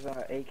 dude. There's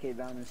a AK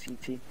down in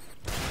CT.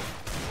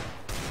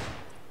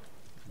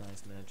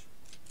 Nice, Midge.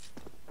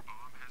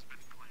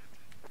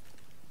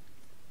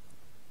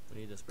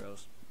 We need this,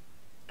 bros.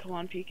 Come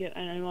on, peek it.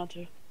 I know you want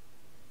to.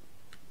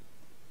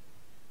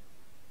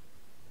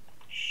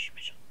 Shh,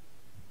 Mitchell.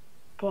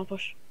 Come on,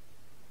 push.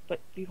 But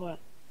be quiet.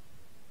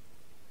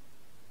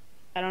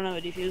 I don't have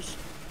a defuse.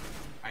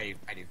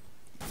 I do.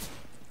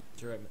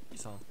 You're right, you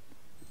saw him.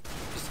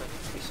 Just let it,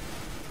 please.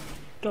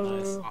 Go.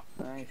 Nice. Oh,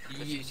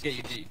 Nice. get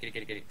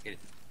it.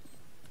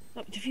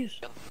 Oh, defuse.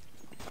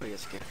 Oh,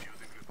 yes, okay.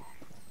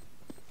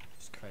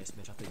 Jesus Christ,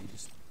 Mitch, I thought you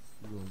just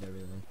ruined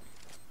everything.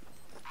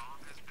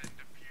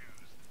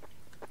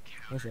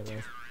 Where's that,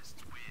 guys?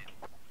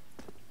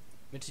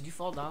 Mitch, did you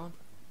fall down?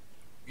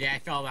 Yeah, I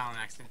fell down on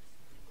accident.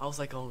 I was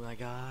like, oh my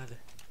god.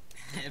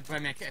 But I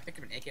mean, I picked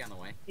up an AK on the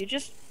way. You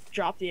just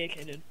dropped the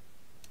AK, dude.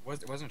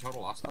 It wasn't a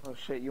total loss. Oh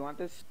shit, you want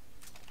this?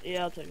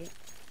 Yeah, I'll take it.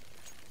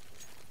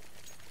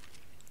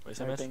 Wait,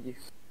 so Alright, Mitch? thank you.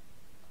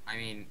 I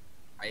mean,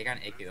 I got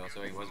an AK though,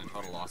 so it wasn't a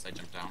total loss. I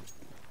jumped down.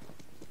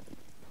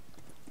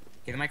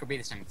 Okay, the mic will be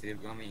this time. We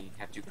only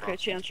have 2 crosses. Okay,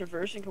 chance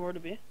reverse and come over to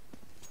B.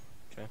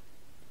 Okay.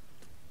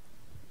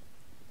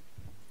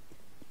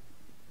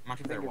 I'm not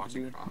sure if they're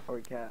watching cross. Or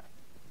cat.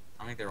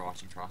 I don't think they were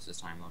watching cross this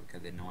time though,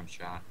 because they no one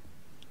shot.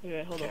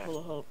 Okay, hold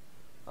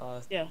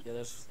up. Yeah. Yeah,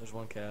 there's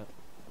one cat.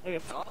 Okay,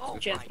 Oh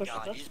chance my push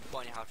god, with he us. just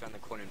pointed out around the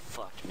corner and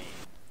fucked me.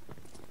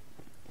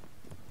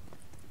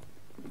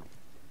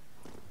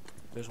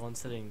 There's one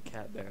sitting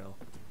cat barrel.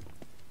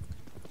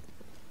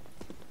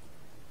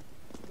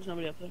 There's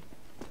nobody up there.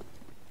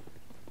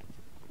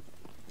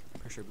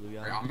 Pretty sure blue guy.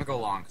 Alright, I'm gonna go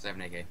long because I have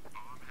an AK.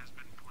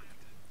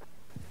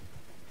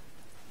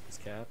 This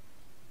cat.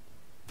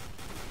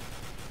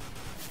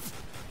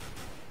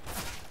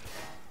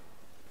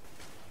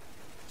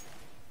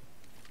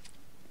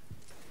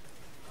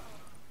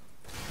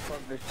 Fuck,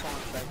 there's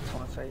two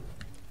on site.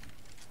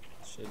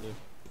 Shit, dude.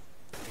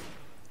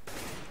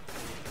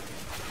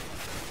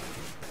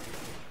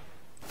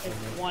 It's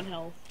 1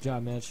 health. Good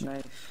job, Mitch.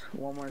 Nice.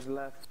 One more's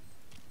left.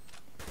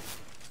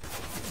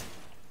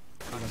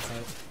 Good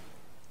inside.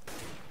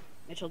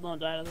 Mitchell, don't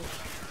die to this.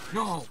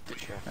 No! Good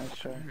shot. Nice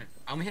try.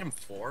 I only hit him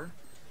 4.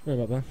 Sorry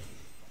about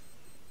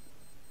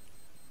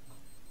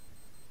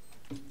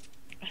that.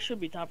 I should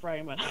be top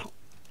right by now.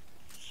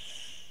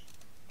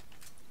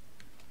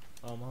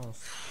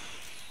 Almost.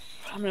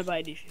 I'm gonna buy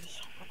a defuse.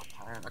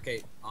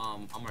 Okay,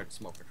 I'm gonna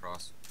smoke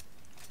across.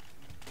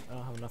 I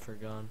don't have enough for a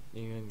gun.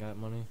 You even got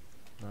money?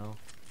 No.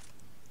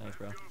 Thanks,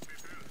 bro.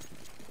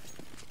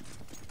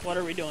 What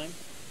are we doing?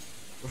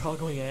 We're all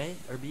going A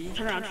or B?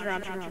 Turn around.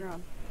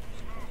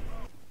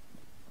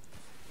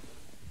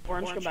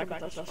 Orange, come back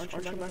with us. Orange,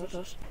 come back with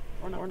us.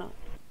 We're not. I'm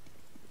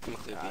gonna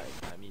clear B.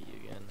 I meet you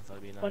again.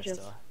 That'd be Bunch nice.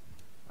 of-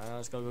 Alright,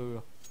 let's go.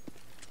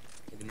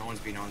 Okay, no one's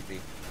B.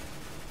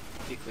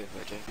 Be clear,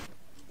 Jay.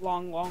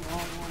 Long.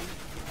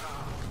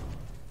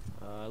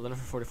 Limit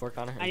for 44,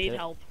 Connor. I need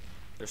help.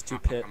 There's 2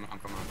 pit. I'm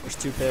coming. There's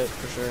 2 pit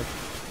for sure.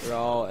 We're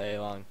all A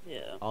long.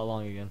 Yeah. All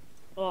long again.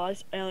 Well, I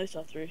only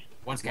saw 3.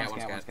 One's cat.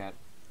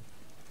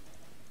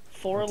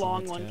 4 Our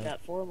long, teammate's 1 dead.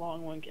 cat. 4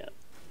 long, 1 cat.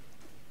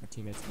 Our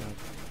teammates back.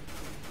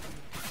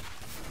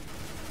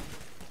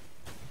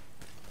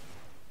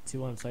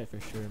 2 on site for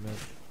sure, Mitch.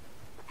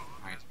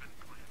 Alright.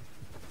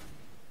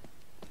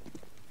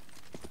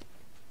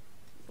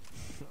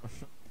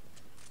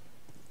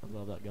 I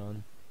love that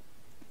gun.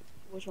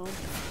 Which one?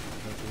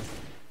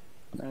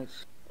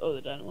 Nice. Oh,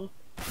 the dynamo.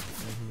 I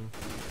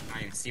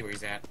don't even see where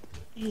he's at.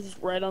 He's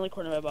right on the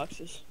corner of my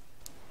boxes.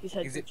 He's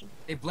head glitching.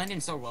 They blend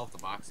in so well with the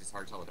box, it's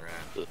hard to tell where they're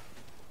at.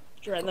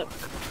 He's right in the...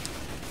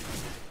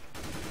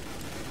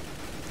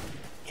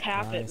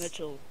 Tap it, Nice.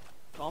 Mitchell.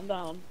 Calm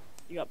down.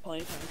 You got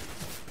plenty of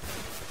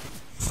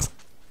time.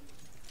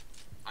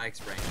 I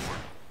explain more.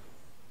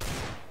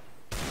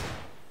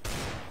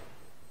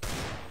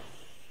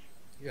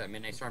 You got a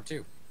midnight storm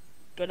too.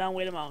 Go down,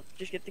 wait them out.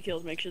 Just get the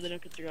kills. Make sure they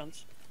don't get your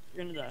guns.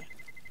 You're gonna die.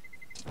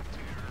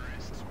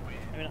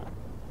 Maybe not.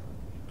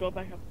 Go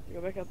back up.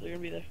 They're gonna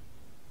be there.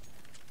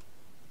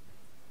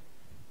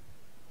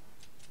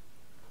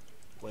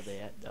 Where they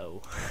at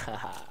though?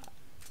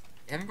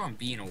 They haven't gone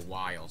B in a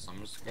while, so I'm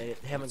just. They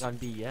haven't gone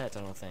B yet,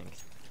 I don't think.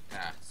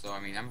 Yeah, so I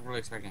mean, I'm really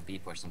expecting a B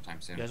push sometime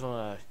soon. You guys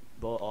wanna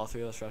bullet all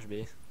 3 of us rush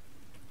B?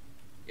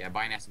 Yeah,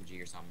 buy an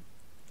SMG or something.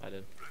 I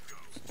did.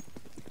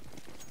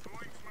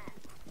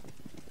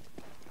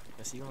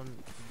 I see you on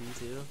B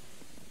too.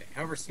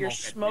 However, Your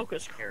smoke smoke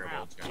is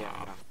terrible crap. job.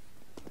 Yeah,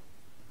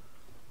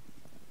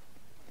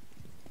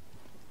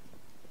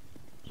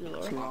 Too low.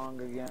 It's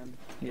long again.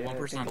 Yeah, One I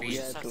person think- on B.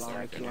 Yeah, it's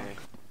long. It's long.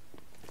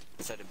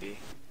 Instead of B.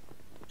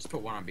 Just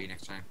put 1 on B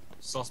next time.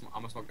 Still,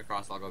 I'm gonna smoke the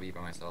cross. I'll go B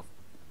by myself.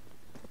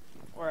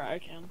 Or I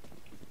can.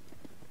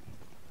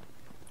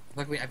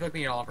 I feel like we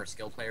need all of our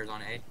skill players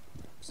on A,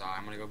 so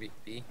I'm gonna go B.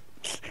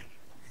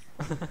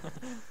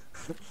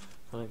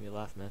 Don't make me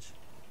laugh, Mitch.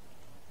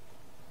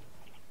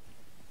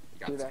 You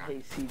got Dude, this I guy.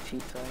 hate CT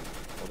side.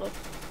 Hold up.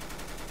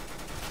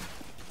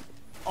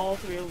 All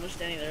 3 of them are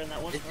standing there in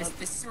that one spot.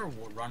 This is where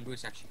run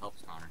boost actually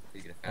helps Connor. So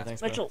you get a Oh, fast.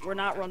 thanks, bro. Mitchell, we're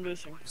not run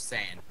boosting. Just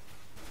saying.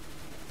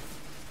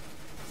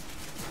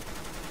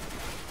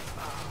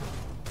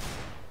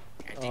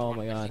 Okay, take Oh one,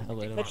 my god, take I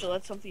laid him. Mitchell,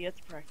 that's something you have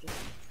to practice.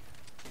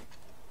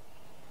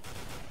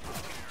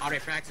 How do I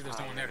practice? There's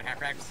no one there to have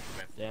practice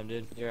with. Damn,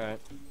 dude, you're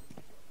alright.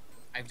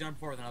 I've done it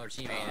before with another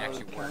teammate and it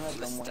actually Okay. works.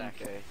 Let's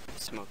stack A.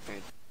 Smoke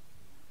mid.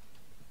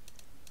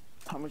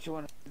 How much you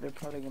want? They're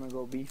probably gonna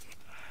go B.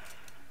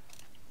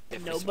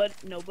 If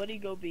it's- Nobody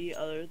go B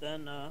other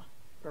than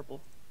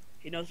purple.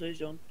 He knows what he's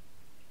doing.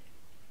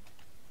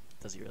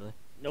 Does he really?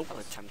 Nope. I'll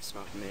attempt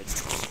smoke mid.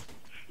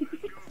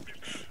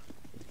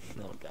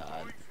 Oh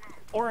god.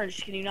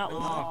 Orange, can you not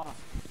listen? Oh,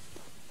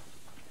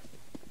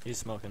 He's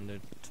smoking,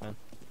 dude. It's fine.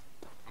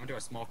 I'm gonna do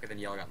a smoke and then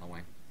yellow got in the way.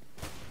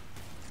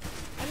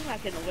 I'm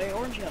not getting in the way.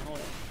 Orange got in the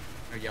way.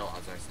 Or yellow,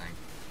 as I was saying.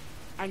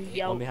 I'm One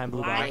yellow. behind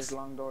blue I- box.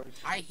 Long doors.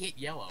 I hit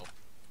yellow.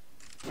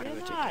 You're I'm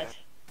gonna take not. that.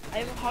 I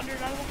have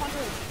 100 out of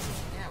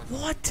 100. Yeah, with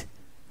What?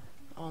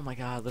 Oh my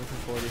god, living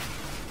for 40.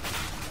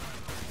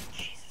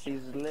 Jesus.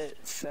 He's lit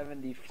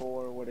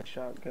 74 with a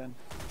shotgun.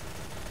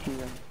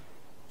 Healing.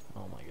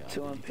 Oh my god.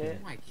 Two dude, on you pit.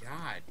 Oh my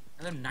god.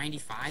 And then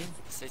 95?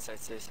 Stay side,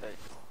 stay side.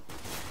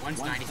 One's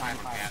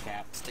 95 on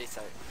cap. Stay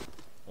side.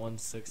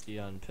 160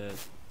 on pit.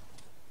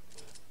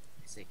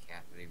 I say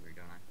cat, whatever you're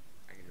doing.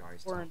 I can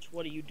always tell. Orange,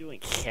 what are you doing?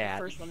 Cat.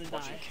 First one to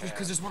Watching die. cat.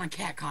 Because there's one on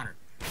cat, Connor.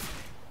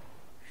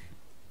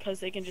 Because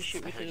they can just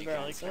shoot I me heard through the you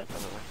barrel guys, like that. by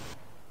the way.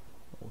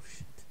 Oh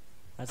shit.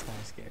 That's kind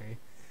of scary.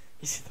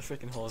 You see the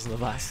freaking holes in the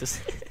boxes.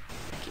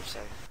 Keep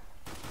side.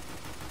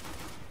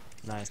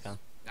 Nice, Con.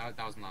 That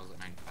was when I was at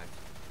 95.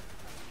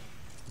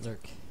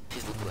 Lurk.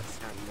 He's looking like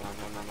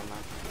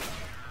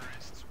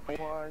no.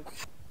 What?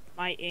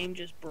 My aim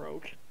just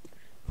broke.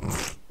 I'm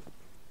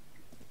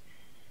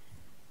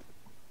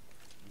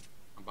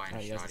buying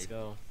Alright, a you guys, let's shotty.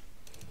 go.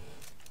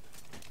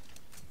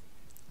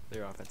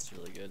 Their offense is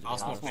really good. I'll Yeah.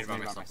 smoke mid by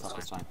myself,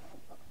 that's fine.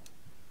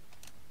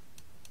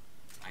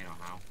 I know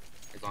how.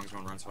 As long as no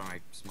one runs from my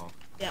smoke.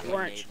 Yeah, Really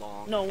orange.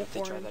 long. No, If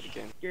they try that orange.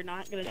 again. You're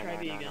not gonna Yeah, try no,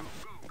 B no, again.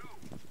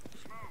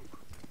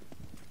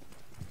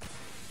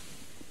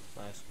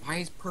 Nice. Why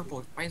is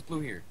purple? Why is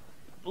blue here?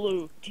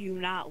 Blue, do you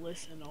not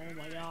listen? Oh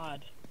my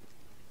god.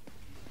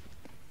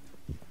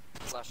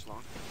 Flash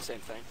long. Same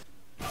thing.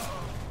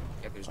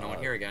 Yep, there's no one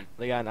here again.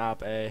 They got an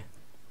op A.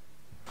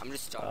 I'm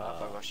just starting off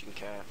by rushing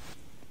cat.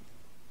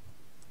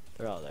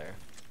 They're all there.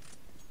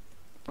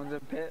 One's in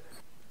pit.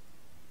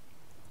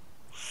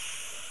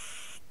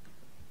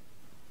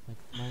 Like,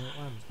 my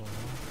alarm's going on.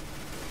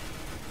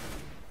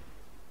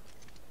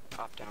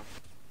 Top down.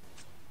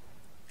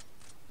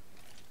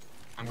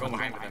 I'm going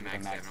behind with the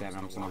max 7.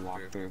 I'm just gonna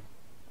walk through.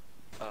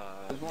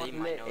 There's They one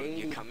might lit know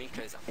 80 you're coming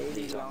because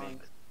 80 he's on me. long.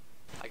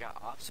 I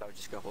got off, so I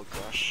just go hold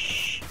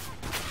crush.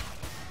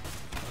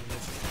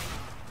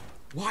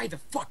 Why the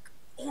fuck?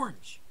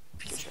 Orange!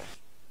 Good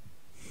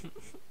try.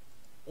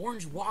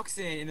 Orange walks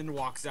in and then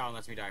walks out and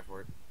lets me die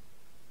for it.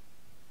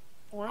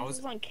 Orange was-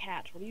 is on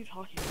cat. What are you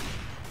talking about?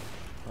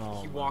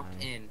 Oh He walked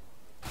my. in,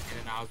 and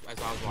then as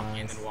I was walking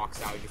in, Nice. then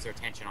walks out. He gets their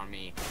attention on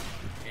me,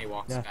 and he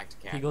walks Yeah. back to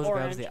cat. He goes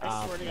Orange, grabs the I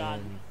op swear to God.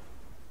 and...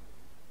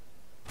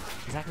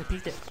 He's not gonna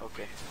peek it.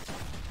 Okay.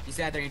 He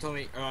sat there and he told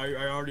me, I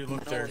already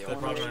looked No, there. the They're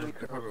only probably, way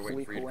they're probably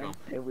waiting for you to win come.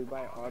 if we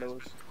buy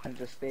autos and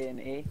just stay in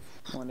A.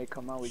 When they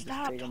come out, we Stop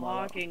just take them all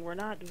out. talking. We're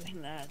not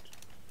doing that.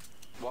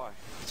 Why?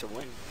 It's a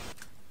win.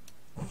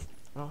 I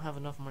don't have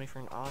enough money for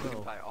an We can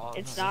auto. buy all.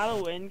 It's not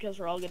a win because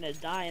we're all gonna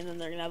die, and then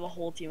they're gonna have a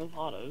whole team of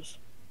autos.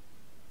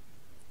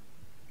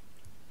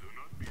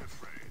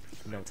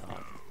 No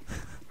talk.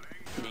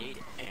 Nade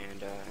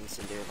and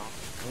incendiary bomb.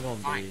 We're going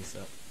Fine. B,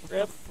 so...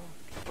 Rip.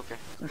 Okay.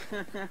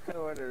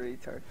 What a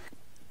retard.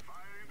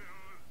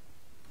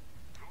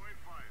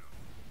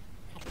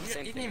 You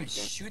Same didn't thing even again.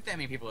 shoot that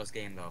many people this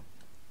game, though.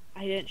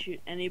 I didn't shoot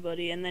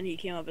anybody, and then he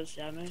came up and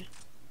stabbed me.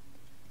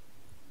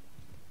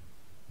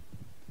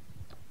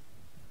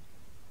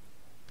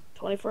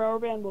 "24-hour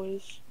ban,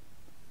 boys."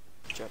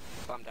 Trip.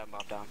 Bomb down,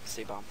 bomb down.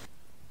 C bomb.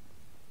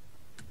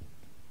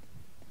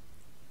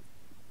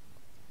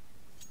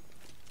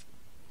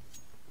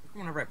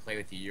 Whenever I play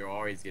with you, you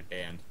always get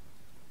banned.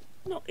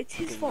 No, it's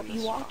his Okay, fault. you He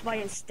missed walked one.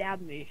 by and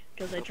stabbed me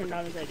because I turned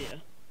down his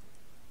idea.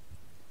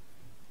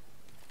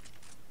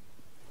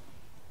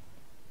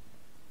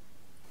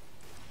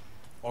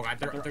 Oh god,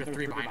 there are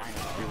three behind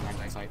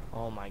us.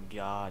 Oh my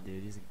god,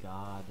 dude. He's a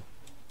god.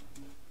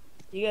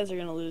 You guys are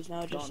gonna lose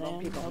now, just Don't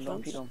saying. peek No them, don't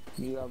offense. peek them.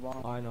 You got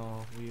bomb. I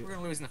know. We're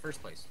gonna lose in the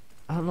first place.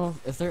 I don't know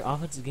if their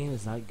offensive game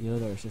is not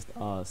good or it's just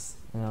us.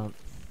 I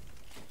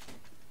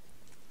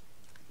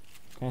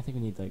think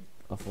we need like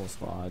a full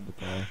squad to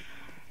play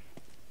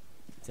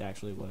to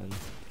actually win.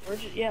 Or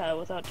just, yeah,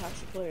 without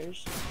toxic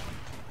players.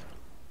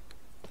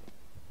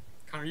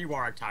 Connor, you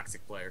are a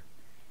toxic player.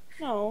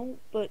 No,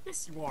 but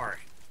Yes, you are.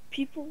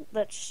 people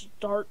that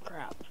start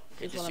crap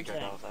Okay, is what I'm disregard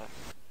saying. all that.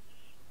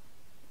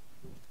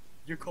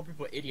 You call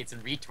people idiots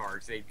and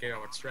retards. They get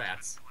on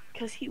strats.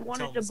 Because he Tell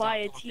wanted him to to buy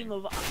a stop team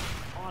of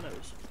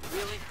autos.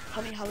 Really?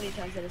 Tell me how many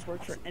times that has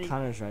worked for any.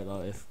 Connor's right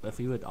though. If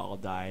we would all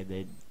die,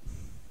 they'd.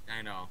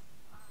 I know.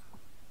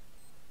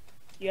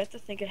 You have to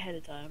think ahead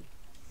of time.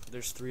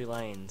 There's 3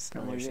 lanes,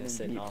 and And they're we're just gonna getting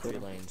sit in beat all for 3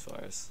 them. lanes for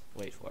us.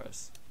 Wait for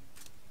us.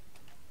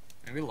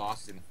 And we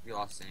lost him. We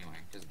lost anyway.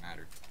 Doesn't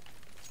matter.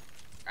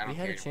 I don't We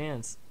had care a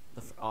chance,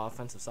 the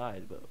offensive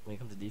side, but when it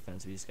comes to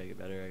defense, we just gotta get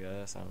better. I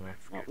guess I don't know.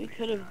 Well, we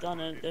could have done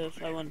it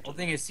if I went. Well, the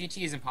thing is, CT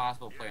is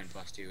impossible to play in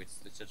Plus 2. It's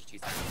such a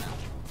cheat now.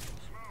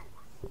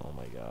 Oh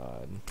my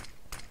god.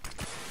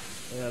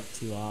 They have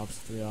 2 ops,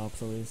 3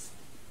 ops at least.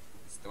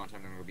 It's the one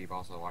time I'm gonna be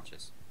also watch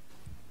this.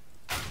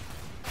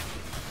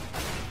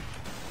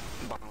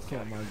 Oh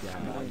my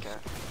god. Okay.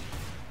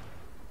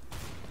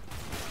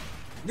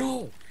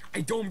 No!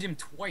 I domed him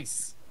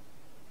twice!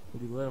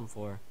 What do you lit him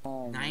for?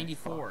 Oh my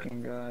 94.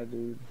 fucking god,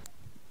 dude.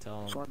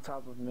 Tell It's him. on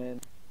top of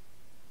mid.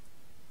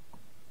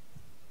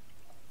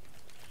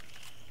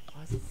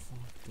 Why the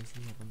fuck does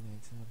he have a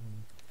max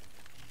happening?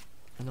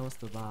 I know it's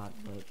the bot,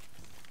 but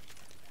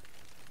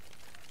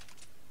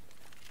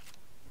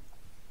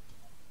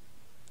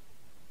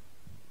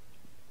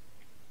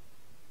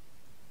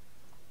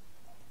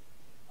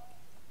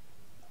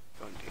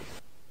Going B.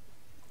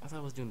 I thought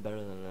I was doing better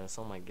than this.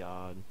 Oh my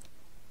god.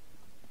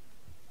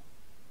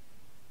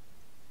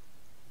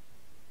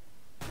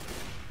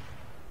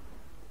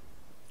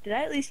 Did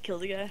I at least kill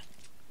the guy?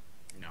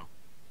 No.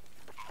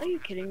 Are you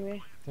kidding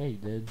me? Yeah, you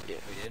did. Yeah,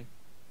 we did.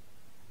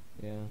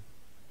 Yeah.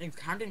 I think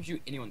Conor didn't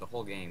shoot anyone the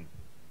whole game.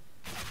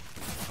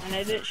 And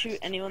I didn't shoot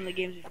anyone the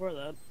games before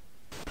that.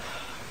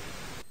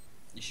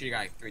 You shoot a guy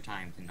like 3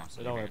 times and not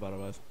So don't worry about it,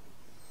 guys.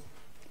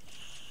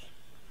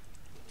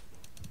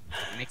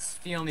 It makes it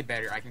feel any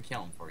better. I can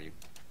kill him for you.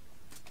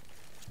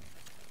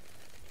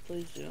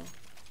 Please do.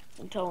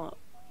 And tell him.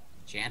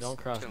 Chance? Don't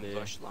cross Gonna B.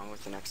 push along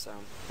with the next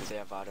if they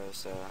have auto,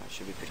 so it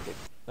should be pretty good.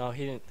 No,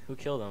 he didn't. Who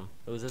killed him?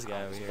 It was this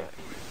guy over here.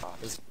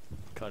 Pops. This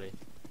Cuddy.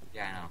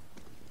 Yeah, I know.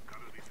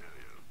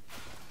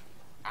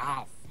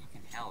 Ow,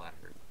 fucking hell, that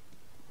hurt.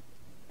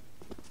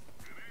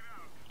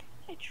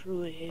 I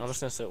truly hate. I'm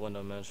just gonna sit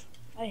window Mitch.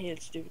 I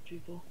hate stupid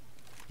people.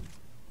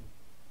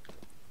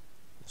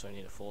 So I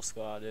need a full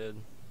squad, dude.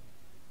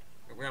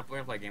 We're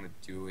gonna play a game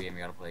with Dewey, and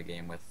we gotta play a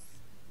game with...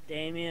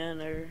 Damien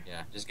or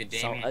just get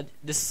Damien.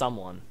 Just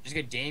someone. Just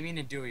get Damien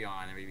and Dewey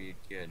on, and we'd be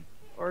good.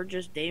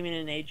 just Damien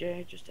and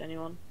AJ, just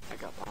anyone. I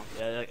got bomb.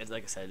 Yeah,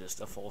 like I said,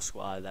 just a full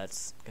squad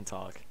that's can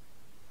talk.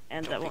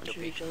 And Don't that won't pick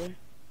shoot up each other.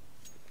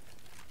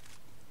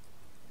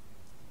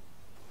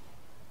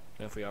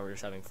 And if we are, we're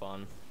just having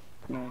fun.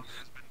 Nice.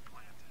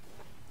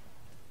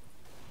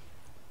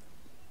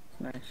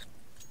 Nice.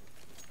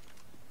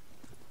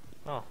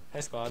 Oh,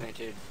 hey squad.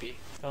 Planted B.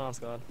 Come on,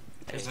 squad.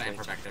 There's an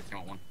Emperor back there if you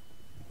want one.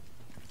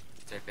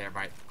 It's right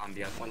there, on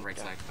the other right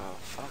side. Oh,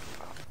 fuck.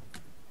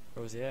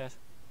 Where was he at?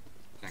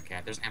 Okay,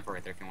 there's an Emperor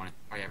right there if you want it.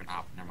 Oh, you have an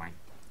op, never mind.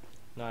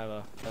 No, I have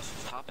a.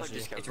 Top That's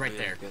just got It's right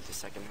really there. good the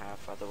second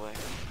half, by the way.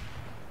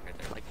 Right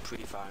there. Like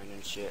pretty fine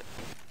and shit.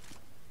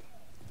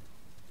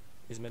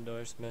 He's mid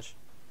doors, Mitch.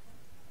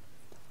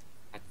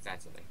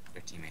 That's it,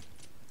 their teammate.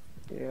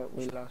 Yeah,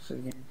 we lost the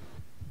game.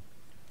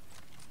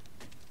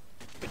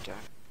 Good job.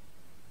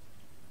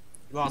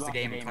 You lost the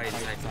game and Cuddy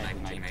decided to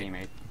knife my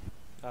teammate.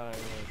 I don't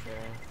even really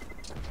care.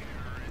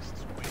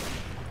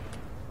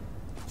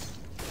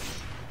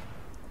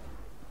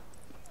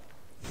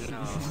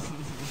 No.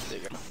 There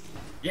you go.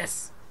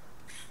 Yes!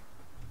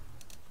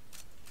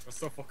 I was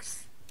so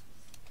focused.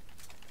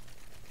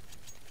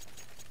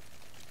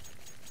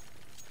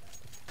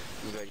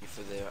 You ready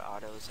for the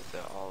autos that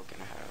they're all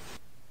gonna have?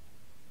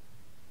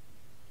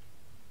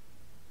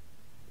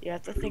 You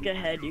have to think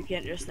ahead. You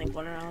can't just think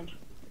one round.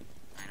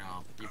 I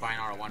know. You buy an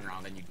R1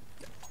 round, then you...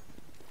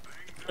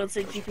 Let's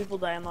say 2 people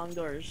die in long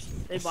doors.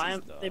 They This buy is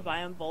them. dumb. They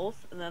buy them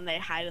both, and then they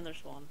hide in their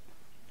spawn.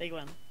 They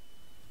win.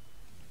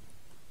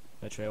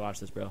 Hey Trey, watch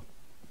this, bro.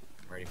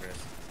 I'm ready for this.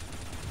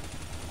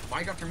 Why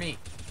you go after me?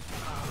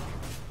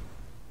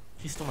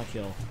 He stole my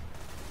kill.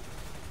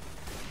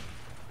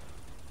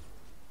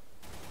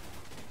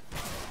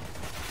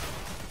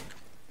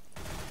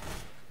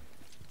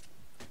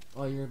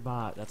 Oh, you're a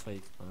bot. That's why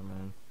you. Oh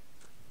man,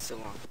 So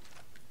long.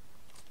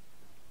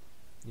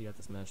 you got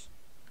this mesh.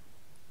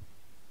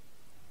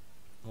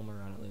 One more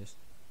round at least.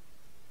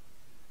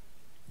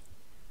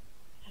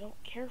 I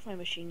don't care if my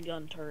machine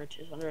gun turret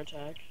is under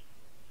attack.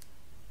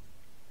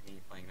 Are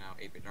you playing now?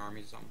 8-bit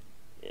armies or something?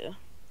 Yeah.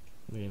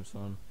 The game's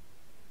fun.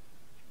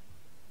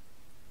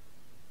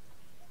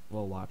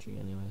 Well, watching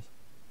anyways.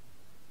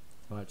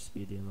 Watch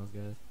Speedy and those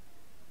guys.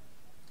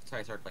 That's how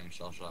I started playing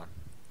Shell Shock.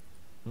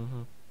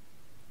 Mm-hmm.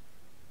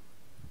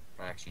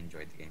 But I actually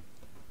enjoyed the game.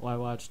 Well, I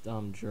watched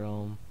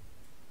Jerome.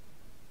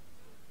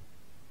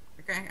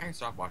 Okay, I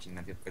stopped watching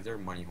them because they're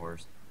money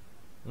whores.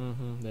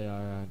 Mm-hmm. They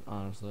are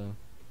honestly.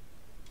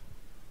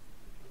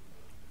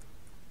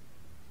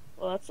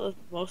 Well, that's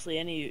mostly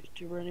any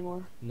YouTuber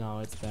anymore. No,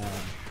 it's bad.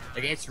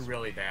 Like, it's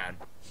really bad.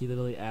 He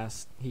literally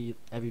asked.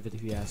 Every video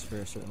he asked for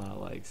a certain amount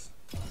of likes.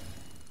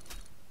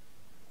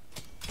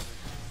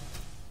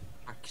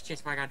 I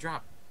chased by I got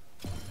dropped.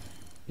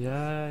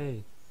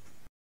 Yay!